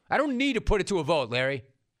 I don't need to put it to a vote, Larry.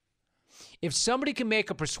 If somebody can make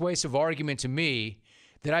a persuasive argument to me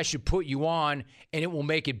that I should put you on and it will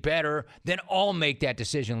make it better, then I'll make that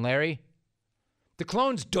decision, Larry. The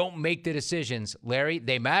clones don't make the decisions, Larry.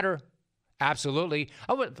 They matter. Absolutely.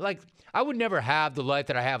 I would never have the life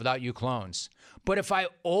that I have without you clones. But if I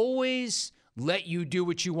always let you do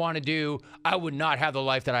what you want to do, I would not have the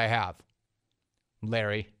life that I have.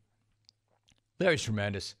 Larry. Larry's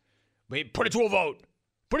tremendous. Wait, put it to a vote.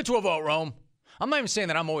 Put it to a vote, Rome. I'm not even saying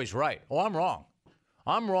that I'm always right. Oh, I'm wrong.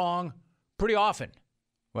 I'm wrong pretty often.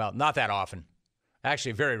 Well, not that often.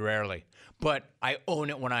 Actually, very rarely. But I own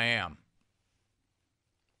it when I am.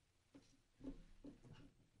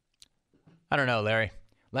 I don't know, Larry.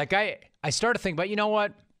 Like, I started to think about, you know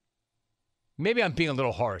what? Maybe I'm being a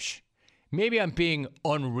little harsh. Maybe I'm being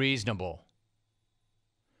unreasonable.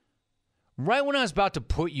 Right when I was about to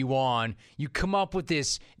put you on, you come up with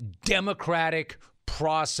this democratic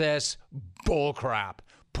process bullcrap.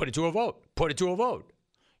 Put it to a vote. Put it to a vote.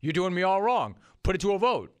 You're doing me all wrong. Put it to a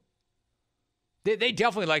vote. They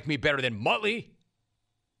definitely like me better than Muttley.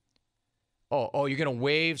 Oh, you're going to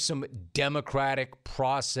wave some democratic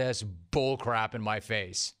process bullcrap in my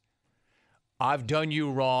face. I've done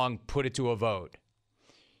you wrong. Put it to a vote.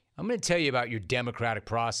 I'm going to tell you about your democratic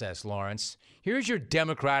process, Lawrence. Here's your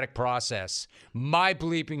democratic process. My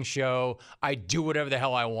bleeping show. I do whatever the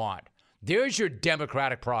hell I want. There's your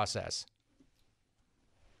democratic process.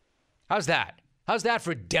 How's that? How's that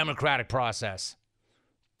for democratic process?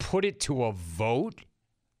 Put it to a vote?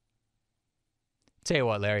 Tell you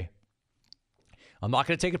what, Larry. I'm not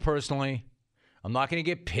going to take it personally. I'm not going to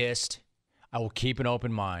get pissed. I will keep an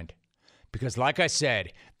open mind. Because like I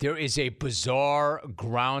said, there is a bizarre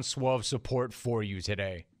groundswell of support for you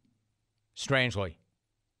today. Strangely.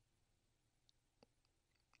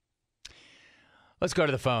 Let's go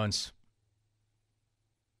to the phones.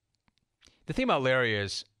 The thing about Larry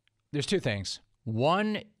is, there's two things.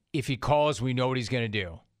 One, if he calls, we know what he's going to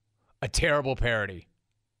do. A terrible parody.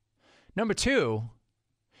 Number two,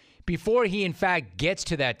 before he in fact gets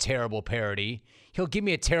to that terrible parody, he'll give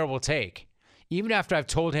me a terrible take. Even after I've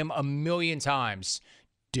told him a million times,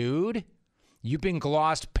 dude, you've been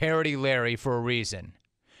glossed Parody Larry for a reason.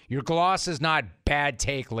 Your gloss is not bad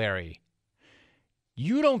take Larry.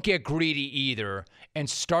 You don't get greedy either and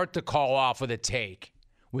start the call off with a take,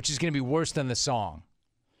 which is going to be worse than the song.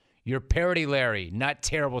 You're Parody Larry, not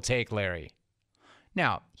terrible take Larry.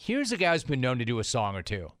 Now, here's a guy who's been known to do a song or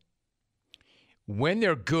two. When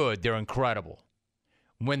they're good, they're incredible.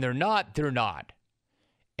 When they're not, they're not.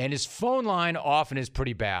 And his phone line often is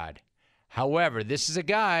pretty bad. However, this is a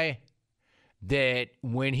guy that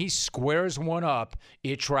when he squares one up,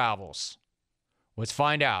 it travels. Let's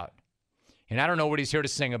find out. And I don't know what he's here to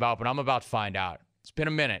sing about, but I'm about to find out. It's been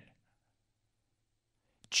a minute.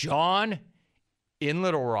 John in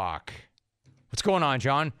Little Rock. What's going on,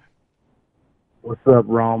 John? What's up,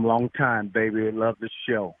 Rome? Long time, baby. Love the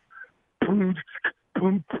show.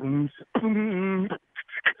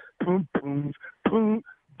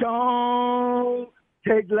 Don't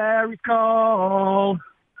take Larry's call.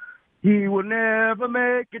 He will never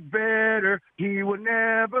make it better. He will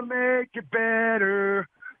never make it better.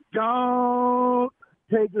 Don't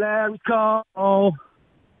take Larry's call.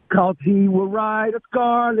 'Cause he will write a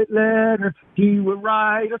scarlet letter. He will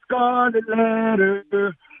write a scarlet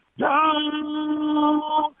letter.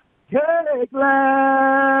 Don't take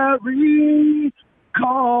Larry's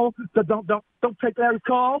call. So don't take Larry's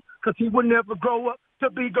call, 'cause he will never grow up to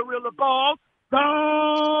be Gorilla Balls.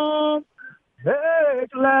 Don't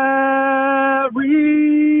take Larry's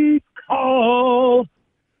call.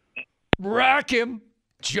 Rock him.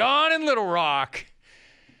 John in Little Rock.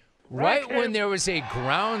 Right when there was a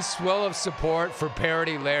groundswell of support for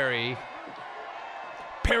Parody Larry,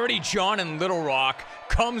 Parody John in Little Rock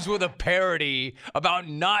comes with a parody about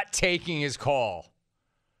not taking his call.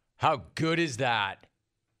 How good is that?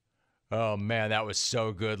 Oh, man, that was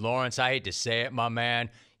so good. Lawrence, I hate to say it, my man.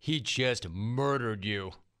 He just murdered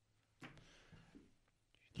you.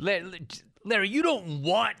 Larry, you don't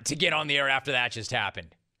want to get on the air after that just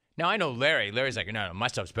happened. Now, I know Larry. Larry's like, no, my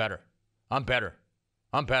stuff's better. I'm better.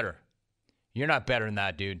 You're not better than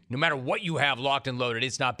that, dude. No matter what you have locked and loaded,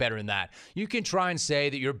 it's not better than that. You can try and say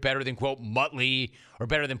that you're better than, quote, Muttley or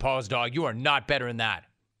better than Paul's dog. You are not better than that.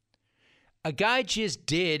 A guy just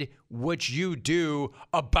did what you do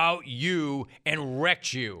about you and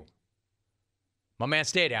wrecked you. My man,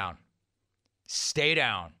 stay down. Stay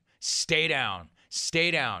down. Stay down.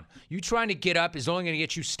 Stay down. You trying to get up is only going to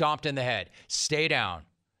get you stomped in the head. Stay down.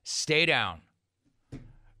 Stay down.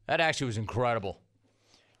 That actually was incredible.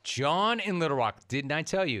 John in Little Rock, didn't I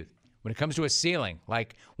tell you, when it comes to a ceiling,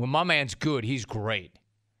 like when my man's good, he's great.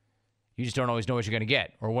 You just don't always know what you're going to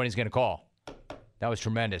get or when he's going to call. That was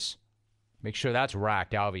tremendous. Make sure that's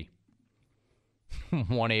racked, Alvy.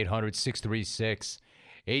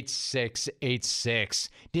 1-800-636-8686.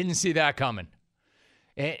 Didn't see that coming.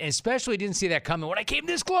 And especially didn't see that coming when I came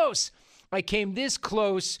this close. I came this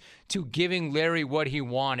close to giving Larry what he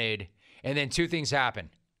wanted, and then two things happened.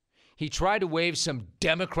 He tried to wave some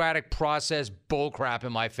democratic process bullcrap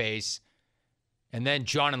in my face, and then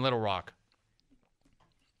John in Little Rock.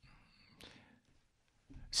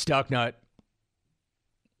 Stucknut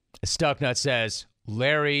says,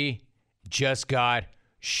 Larry just got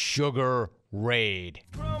Sugar Rayed.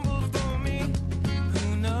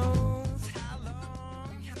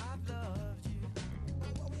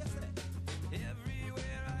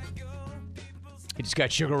 He just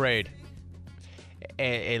got Sugar Rayed.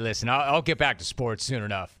 Hey, listen, I'll get back to sports soon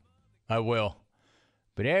enough. I will.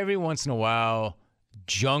 But every once in a while, the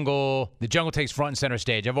jungle takes front and center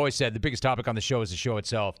stage. I've always said the biggest topic on the show is the show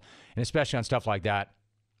itself, and especially on stuff like that.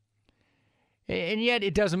 And yet,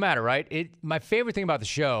 it doesn't matter, right? My favorite thing about the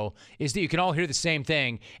show is that you can all hear the same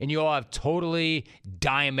thing, and you all have totally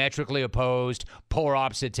diametrically opposed, polar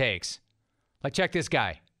opposite takes. Like, check this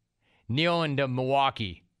guy. Neil in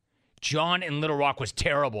Milwaukee. John in Little Rock was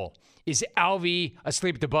terrible. Is Alvy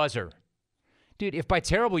asleep at the buzzer? Dude, if by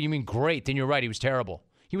terrible you mean great, then you're right, he was terrible.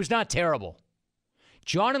 He was not terrible.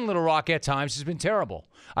 John in Little Rock at times has been terrible.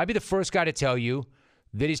 I'd be the first guy to tell you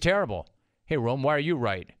that he's terrible. Hey, Rome, why are you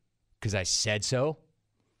right? Because I said so?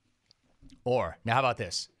 Or, now how about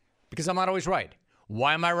this? Because I'm not always right.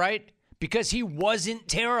 Why am I right? Because he wasn't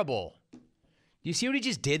terrible. You see what he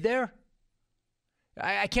just did there?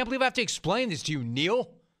 I can't believe I have to explain this to you,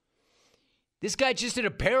 Neil. This guy just did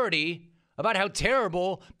a parody about how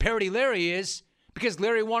terrible Parody Larry is because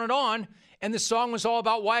Larry wanted on, and the song was all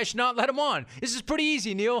about why I should not let him on. This is pretty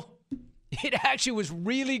easy, Neil. It actually was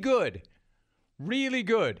really good. Really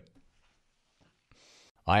good.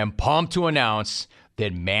 I am pumped to announce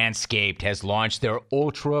that Manscaped has launched their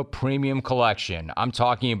Ultra Premium Collection. I'm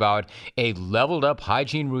talking about a leveled up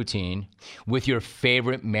hygiene routine with your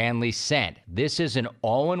favorite manly scent. This is an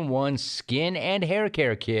all-in-one skin and hair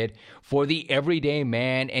care kit for the everyday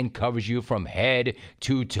man and covers you from head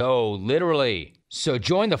to toe, literally. So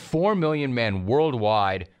join the 4 million men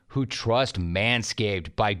worldwide who trust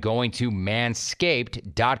Manscaped by going to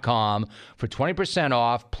manscaped.com for 20%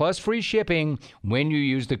 off plus free shipping when you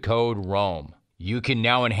use the code ROAM. You can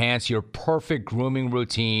now enhance your perfect grooming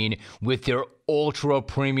routine with their Ultra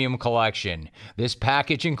Premium Collection. This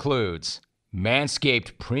package includes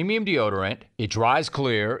Manscaped Premium Deodorant. It dries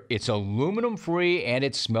clear, it's aluminum-free, and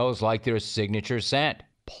it smells like their signature scent.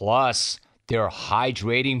 Plus, their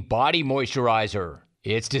hydrating body moisturizer.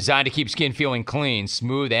 It's designed to keep skin feeling clean,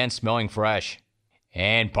 smooth, and smelling fresh.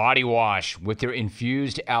 And body wash with their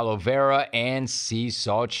infused aloe vera and sea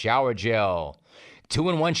salt shower gel.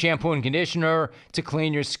 2-in-1 shampoo and conditioner to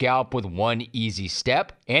clean your scalp with one easy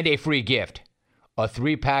step. And a free gift. A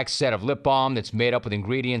 3-pack set of lip balm that's made up with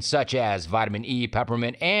ingredients such as vitamin E,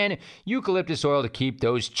 peppermint, and eucalyptus oil to keep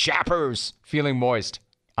those chappers feeling moist.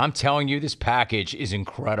 I'm telling you, this package is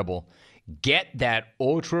incredible. Get that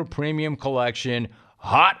Ultra Premium Collection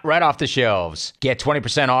hot right off the shelves. Get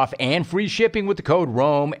 20% off and free shipping with the code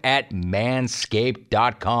ROME at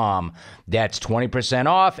manscaped.com. That's 20%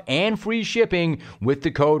 off and free shipping with the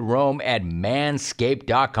code ROME at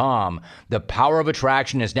manscaped.com. The power of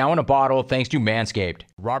attraction is now in a bottle thanks to Manscaped.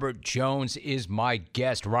 Robert Jones is my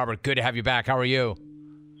guest. Robert, good to have you back. How are you?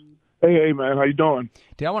 Hey, man. How you doing?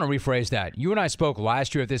 I want to rephrase that. You and I spoke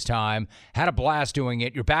last year at this time, had a blast doing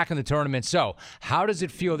it. You're back in the tournament. So how does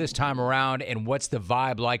it feel this time around, and what's the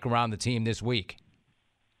vibe like around the team this week?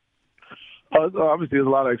 Obviously, there's a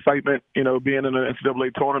lot of excitement. You know, being in the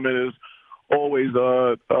NCAA tournament is always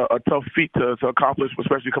a tough feat to accomplish,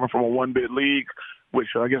 especially coming from a one-bid league, which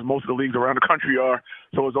I guess most of the leagues around the country are.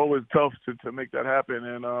 So it's always tough to make that happen.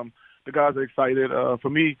 And the guys are excited.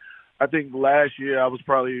 For me, I think last year I was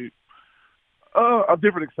probably I'm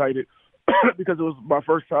different excited because it was my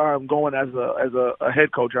first time going as a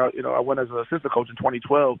head coach. I went as an assistant coach in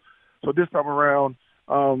 2012. So this time around,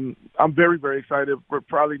 I'm very, very excited, but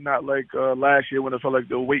probably not like last year when I felt like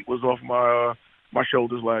the weight was off my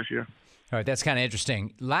shoulders last year. All right, that's kind of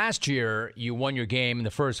interesting. Last year, you won your game in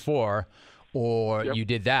the first four, or Yep. you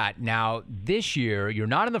did that. Now, this year, you're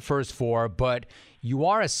not in the first four, but you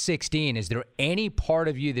are a 16. Is there any part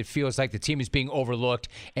of you that feels like the team is being overlooked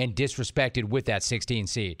and disrespected with that 16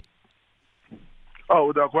 seed? Oh,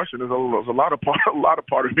 without question, there's a lot of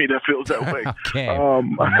part of me that feels that way. Okay,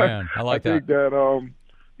 man, I like think that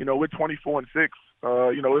with 24-6,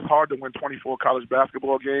 it's hard to win 24 college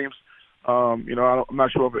basketball games. I'm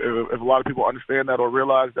not sure if a lot of people understand that or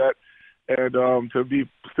realize that. And to be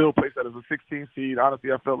still placed that as a 16 seed,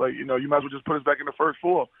 honestly, I felt like, you might as well just put us back in the first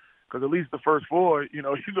four. Because at least the first four, you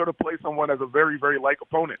go to play someone as a very, very light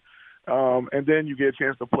opponent. And then you get a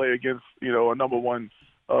chance to play against, a number one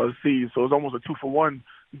seed. So it's almost a 2-for-1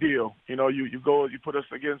 deal. You put us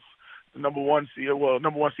against the number one seed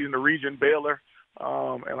in the region, Baylor.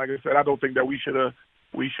 And like I said, I don't think that we should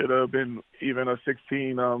have been even a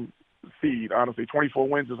 16 seed, honestly. 24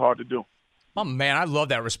 wins is hard to do. Oh, man, I love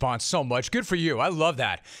that response so much. Good for you. I love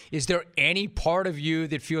that. Is there any part of you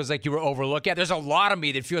that feels like you were overlooked? Yeah, there's a lot of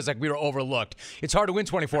me that feels like we were overlooked. It's hard to win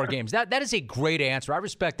 24 games. That is a great answer. I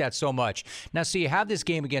respect that so much. Now, so you have this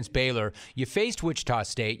game against Baylor. You faced Wichita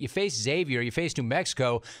State. You faced Xavier. You faced New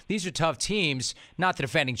Mexico. These are tough teams, not the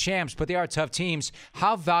defending champs, but they are tough teams.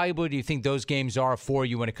 How valuable do you think those games are for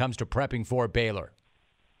you when it comes to prepping for Baylor?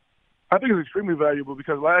 I think it's extremely valuable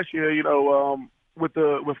because last year, with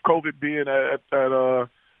COVID being at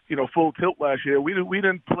full tilt last year, we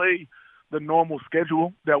didn't play the normal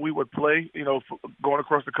schedule that we would play. Going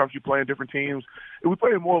across the country playing different teams. We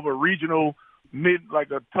played more of a regional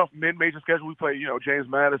a tough mid-major schedule. We played James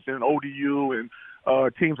Madison, ODU, and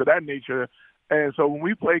teams of that nature. And so when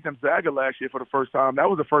we played Gonzaga last year for the first time, that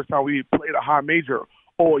was the first time we played a high major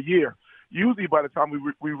all year. Usually by the time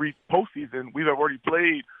we reach postseason, we've already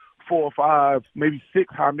played 4 or 5, maybe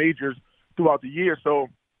 6 high majors throughout the year. So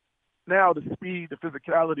now the speed, the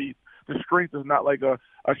physicality, the strength is not like a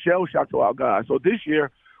shell shock to our guys. So this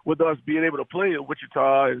year, with us being able to play at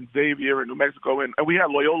Wichita and Xavier and New Mexico, and we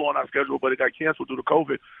had Loyola on our schedule, but it got canceled due to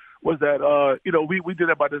COVID, was that, we did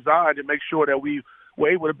that by design to make sure that we were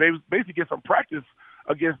able to basically get some practice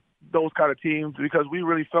against those kind of teams because we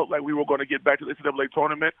really felt like we were going to get back to the NCAA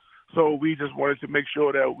tournament. So we just wanted to make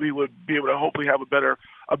sure that we would be able to hopefully have a better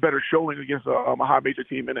showing against a high major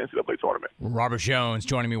team in the NCAA tournament. Robert Jones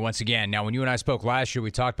joining me once again. Now, when you and I spoke last year,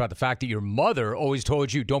 we talked about the fact that your mother always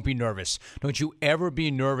told you, don't be nervous. Don't you ever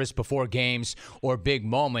be nervous before games or big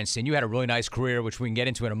moments. And you had a really nice career, which we can get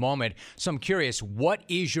into in a moment. So I'm curious, what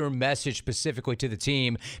is your message specifically to the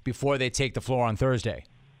team before they take the floor on Thursday?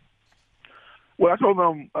 Well, I told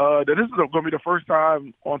them that this is going to be the first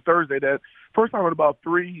time on Thursday first time in about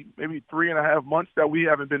 3, maybe 3.5 months that we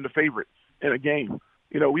haven't been the favorite in a game.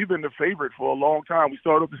 We've been the favorite for a long time. We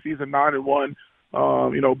started off the season 9-1.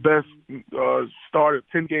 Best start,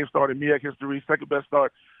 10-game start in MEAC history, second best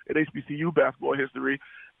start in HBCU basketball history.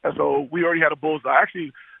 And so we already had a bullseye.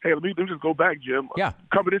 Actually, hey, let me just go back, Jim. Yeah.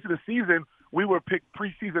 Coming into the season, we were picked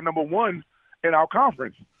preseason number 1 in our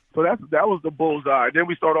conference. So that was the bullseye. Then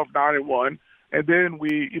we start off 9-1. And then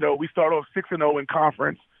we start off 6-0 in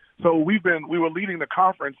conference. So we were leading the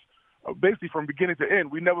conference basically from beginning to end.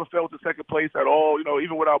 We never fell to second place at all.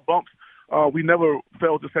 Even with our bumps, we never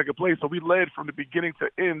fell to second place. So we led from the beginning to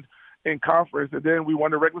end in conference. And then we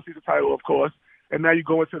won the regular season title, of course. And now you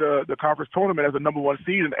go into the conference tournament as a number 1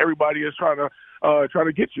 seed, and everybody is trying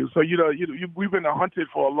to get you. So we've been hunted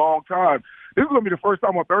for a long time. This is going to be the first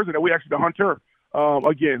time on Thursday that we actually the hunter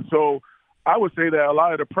again. So I would say that a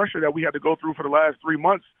lot of the pressure that we had to go through for the last 3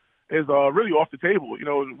 months is really off the table.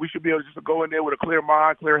 We should be able to just go in there with a clear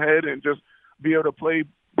mind, clear head, and just be able to play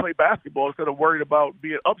basketball instead of worried about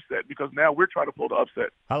being upset, because now we're trying to pull the upset.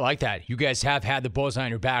 I like that. You guys have had the bullseye on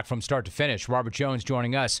your back from start to finish. Robert Jones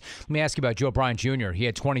joining us. Let me ask you about Joe Bryant Jr. He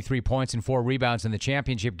had 23 points and 4 rebounds in the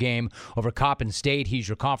championship game over Coppin State. He's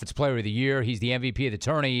your conference player of the year. He's the MVP of the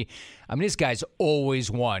tourney. I mean, this guy's always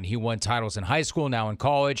won. He won titles in high school, now in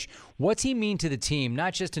college. What's he mean to the team,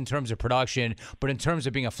 not just in terms of production, but in terms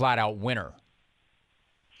of being a flat-out winner?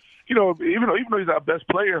 You know, even though he's our best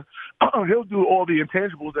player, he'll do all the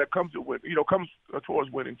intangibles that comes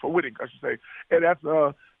towards winning, I should say. And that's,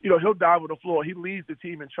 he'll dive on the floor. He leads the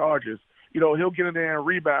team in charges. He'll get in there and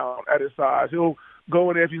rebound at his size. He'll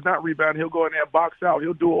go in there. If he's not rebounding, he'll go in there and box out.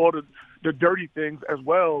 He'll do all the dirty things as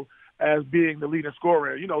well as being the leading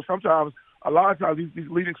scorer. Sometimes, a lot of times, these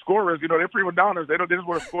leading scorers, they're prima donnas. They just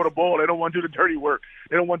want to score the ball. They don't want to do the dirty work.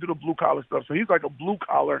 They don't want to do the blue-collar stuff. So he's like a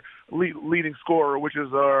blue-collar leading scorer, which is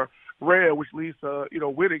rare, which leads to,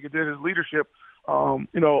 winning. And then his leadership, all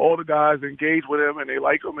the guys engage with him and they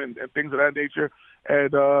like him and things of that nature.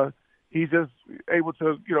 And he's just able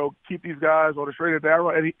to, keep these guys on the straight and narrow.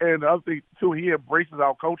 And the other thing, too, he embraces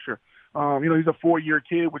our culture. He's a 4-year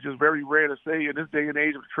kid, which is very rare to say in this day and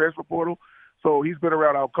age of the transfer portal. So he's been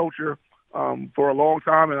around our culture for a long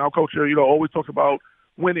time, and our culture, always talks about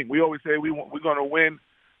winning. We always say we're going to win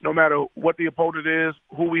no matter what the opponent is,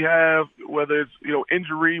 who we have, whether it's,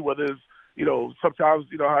 injury, whether it's, sometimes,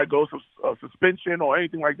 how it goes, suspension or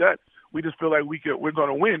anything like that. We just feel like we're going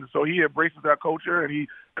to win. So he embraces that culture, and he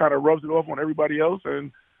kind of rubs it off on everybody else,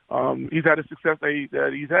 and he's had the success that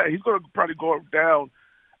he's had. He's going to probably go down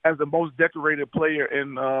as the most decorated player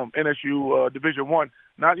in NSU Division I.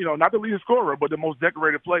 Not the leading scorer, but the most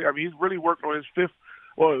decorated player. I mean, he's really working on his fifth.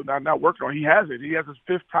 Well, not working on. He has it. He has his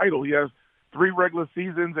 5th title. He has 3 regular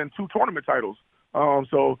seasons and 2 tournament titles.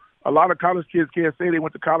 So a lot of college kids can't say they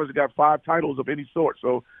went to college and got 5 titles of any sort.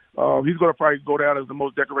 So he's going to probably go down as the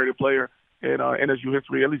most decorated player in NSU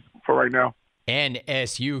history, at least for right now.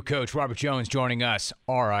 NSU coach Robert Jones joining us.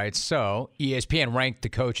 All right, so ESPN ranked the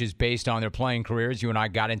coaches based on their playing careers. You and I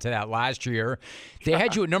got into that last year. They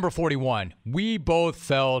had you at number 41. We both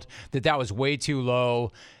felt that was way too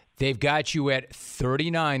low. They've got you at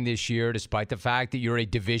 39 this year, despite the fact that you're a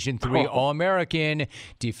Division III All-American.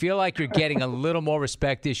 Do you feel like you're getting a little more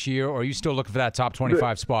respect this year, or are you still looking for that top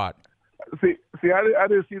 25 spot? See, I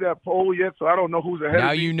didn't see that poll yet, so I don't know who's ahead of me.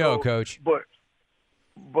 Now you know, Coach. But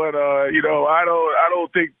I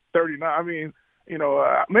don't think 39. I mean,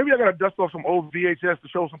 maybe I got to dust off some old VHS to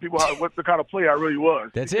show some people what the kind of player I really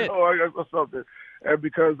was. That's it. I got something. And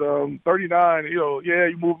because 39,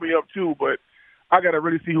 you moved me up too, but I got to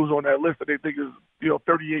really see who's on that list that they think is,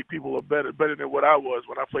 38 people are better than what I was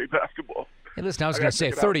when I played basketball. Hey, listen, I was going to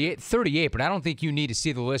say 38, but I don't think you need to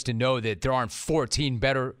see the list and know that there aren't 14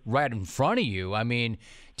 better right in front of you. I mean,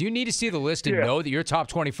 do you need to see the list and know that you're top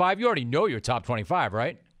 25? You already know you're top 25,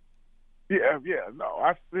 right? Yeah,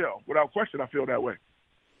 no, without question, I feel that way.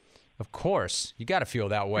 Of course. You got to feel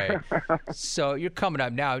that way. So you're coming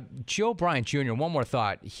up now. Joe Bryant Jr., one more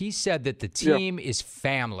thought. He said that the team is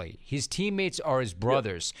family. His teammates are his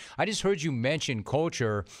brothers. I just heard you mention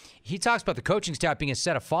culture. He talks about the coaching staff being a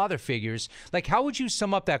set of father figures. Like, how would you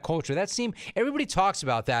sum up that culture? Everybody talks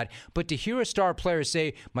about that, but to hear a star player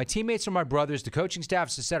say, my teammates are my brothers, the coaching staff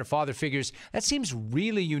is a set of father figures, that seems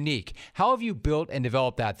really unique. How have you built and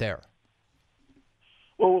developed that there?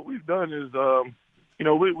 Well, what we've done is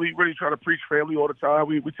we really try to preach family all the time.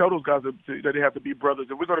 We tell those guys that they have to be brothers.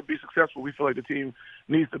 If we're going to be successful, we feel like the team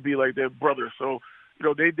needs to be like their brothers. So,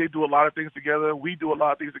 they do a lot of things together. We do a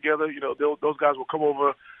lot of things together. Those guys will come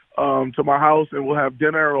over to my house and we'll have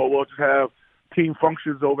dinner, or we'll just have team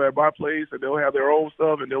functions over at my place, and they'll have their own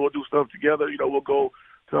stuff, and then we'll do stuff together. We'll go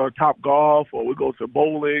to Top Golf, or we'll go to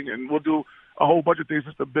bowling, and we'll do a whole bunch of things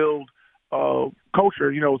just to build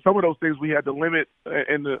culture. Some of those things we had to limit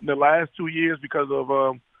in the last 2 years because of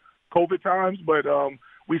COVID times, but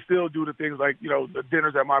we still do the things like, the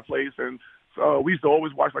dinners at my place, and we used to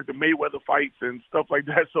always watch like the Mayweather fights and stuff like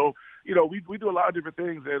that. So, we do a lot of different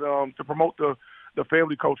things to promote the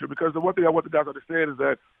family culture, because the one thing I want the guys to understand is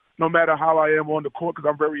that no matter how I am on the court, because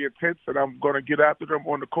I'm very intense and I'm going to get after them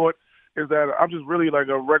on the court, is that I'm just really like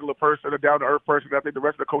a regular person, a down-to-earth person. I think the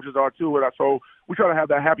rest of the coaches are too. And so we try to have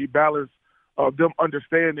that happy balance of them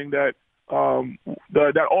understanding that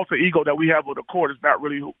that alter ego that we have on the court is not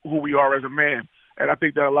really who we are as a man. And I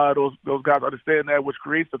think that a lot of those guys understand that, which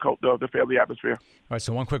creates the family atmosphere. All right,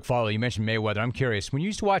 so one quick follow. You mentioned Mayweather. I'm curious. When you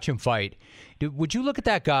used to watch him fight, would you look at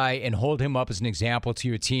that guy and hold him up as an example to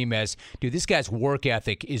your team as, dude, this guy's work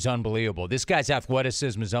ethic is unbelievable. This guy's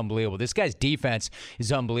athleticism is unbelievable. This guy's defense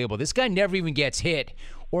is unbelievable. This guy never even gets hit.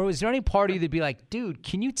 Or was there any part of you that'd be like, dude,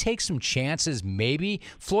 can you take some chances maybe?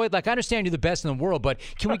 Floyd, like, I understand you're the best in the world, but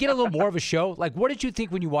can we get a little more of a show? Like, what did you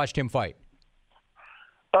think when you watched him fight?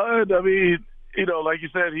 I mean, like you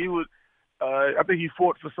said, he was. I think he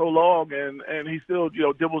fought for so long, and he still,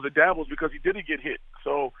 dibbles and dabbles because he didn't get hit.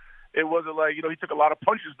 So it wasn't like, he took a lot of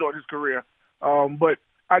punches during his career. But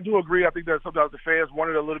I do agree. I think that sometimes the fans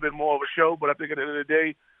wanted a little bit more of a show. But I think at the end of the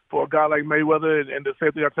day, for a guy like Mayweather, and the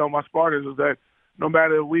same thing I tell my Spartans is that no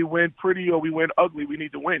matter if we win pretty or we win ugly, we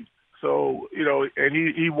need to win. So, and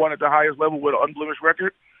he won at the highest level with an unblemished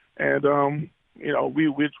record. And,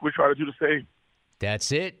 we try to do the same.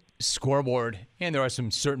 That's it. Scoreboard. And there are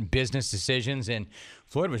some certain business decisions, and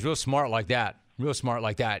Floyd was real smart like that. Real smart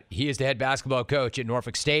like that. He is the head basketball coach at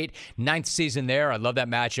Norfolk State. 9th season there. I love that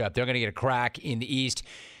matchup. They're going to get a crack in the East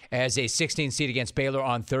as a 16 seed against Baylor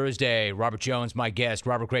on Thursday. Robert Jones, my guest.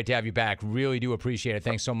 Robert, great to have you back. Really do appreciate it.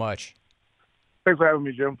 Thanks so much. Thanks for having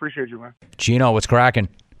me, Jim. Appreciate you, man. Gino, what's cracking?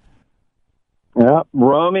 Yeah,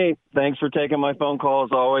 Romy, thanks for taking my phone call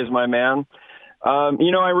as always, my man.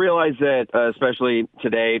 I realize that, especially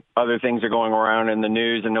today, other things are going around in the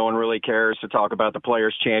news and no one really cares to talk about the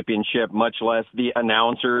Players' Championship, much less the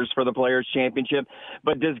announcers for the Players' Championship.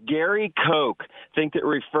 But does Gary Koch think that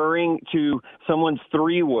referring to someone's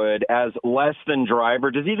 3-wood as less than driver,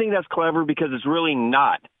 does he think that's clever? Because it's really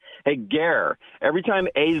not. Hey, Gare, every time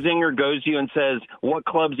Azinger goes to you and says, what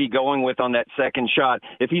club's he going with on that second shot,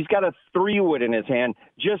 if he's got a 3-wood in his hand,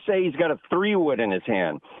 just say he's got a 3-wood in his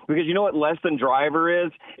hand. Because you know what less than driver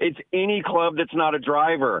is? It's any club that's not a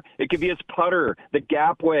driver. It could be his putter, the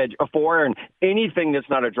gap wedge, a 4-iron, anything that's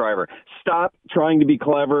not a driver. Stop trying to be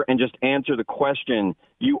clever and just answer the question,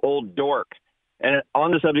 you old dork. And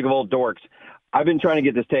on the subject of old dorks, I've been trying to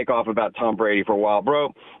get this takeoff about Tom Brady for a while.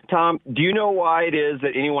 Bro, Tom, do you know why it is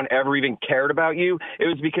that anyone ever even cared about you? It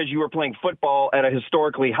was because you were playing football at a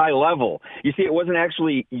historically high level. You see, it wasn't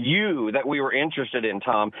actually you that we were interested in,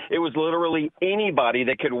 Tom. It was literally anybody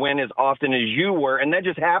that could win as often as you were, and that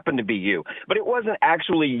just happened to be you. But it wasn't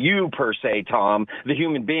actually you per se, Tom, the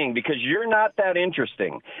human being, because you're not that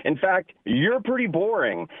interesting. In fact, you're pretty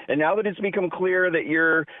boring. And now that it's become clear that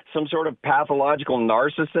you're some sort of pathological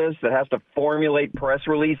narcissist that has to formulate press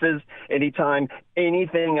releases anytime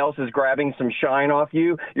anything else is grabbing some shine off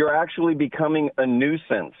you, you're actually becoming a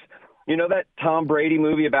nuisance. You know that Tom Brady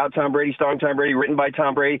movie about Tom Brady, starring Tom Brady, written by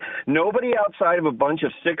Tom Brady? Nobody outside of a bunch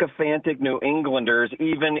of sycophantic New Englanders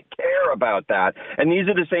even care about that. And these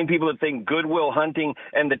are the same people that think Good Will Hunting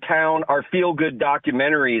and The Town are feel-good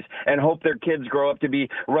documentaries and hope their kids grow up to be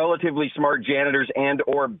relatively smart janitors and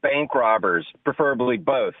or bank robbers, preferably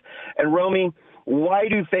both. And Romy, why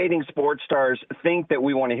do fading sports stars think that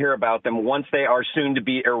we want to hear about them once they are soon to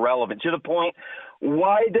be irrelevant? To the point,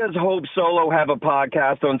 why does Hope Solo have a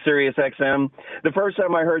podcast on SiriusXM? The first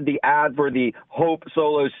time I heard the ad for the Hope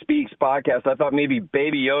Solo Speaks podcast, I thought maybe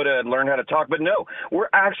Baby Yoda had learned how to talk. But no, we're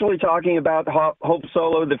actually talking about Hope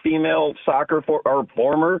Solo, the female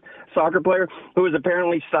former soccer player who has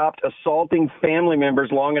apparently stopped assaulting family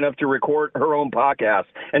members long enough to record her own podcast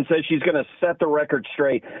and says she's going to set the record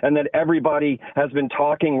straight and that everybody has been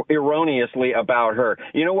talking erroneously about her.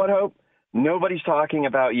 You know what, Hope? Nobody's talking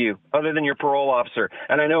about you other than your parole officer.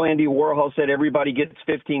 And I know Andy Warhol said everybody gets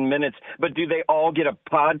 15 minutes, but do they all get a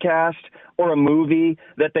podcast or a movie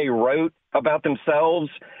that they wrote about themselves?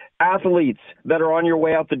 Athletes that are on your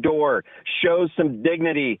way out the door, show some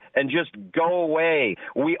dignity and just go away.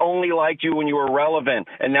 We only liked you when you were relevant.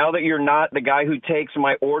 And now that you're not, the guy who takes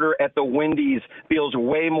my order at the Wendy's feels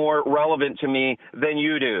way more relevant to me than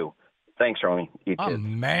you do. Thanks, Romy. Oh,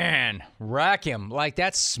 man. Rack him. Like,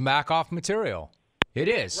 that's smack-off material. It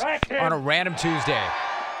is. On a random Tuesday.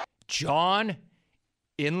 John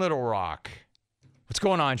in Little Rock. What's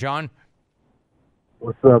going on, John?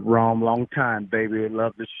 What's up, Rom? Long time, baby.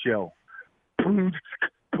 Love the show.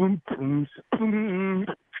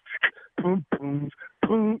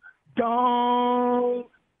 Don't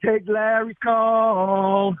take Larry's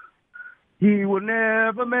call. He will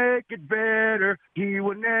never make it better. He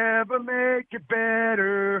will never make it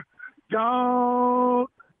better. Don't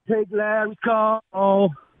take Larry's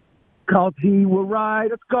call. 'Cause he will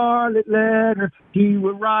write a scarlet letter. He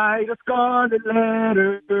will write a scarlet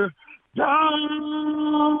letter.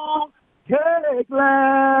 Don't take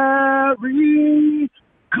Larry.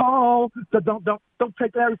 call. Don't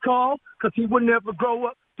take Larry's call, because he would never grow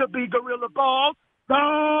up to be Gorilla Ball.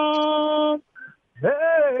 Don't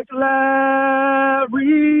take Larry's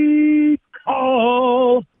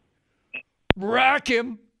call. Rack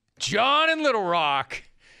him. John in Little Rock.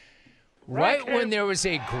 Right when there was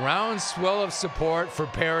a groundswell of support for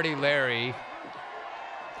Parody Larry,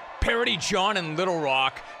 Parody John in Little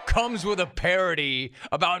Rock comes with a parody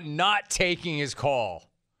about not taking his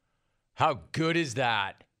call. How good is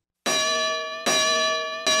that?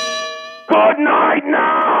 Good night,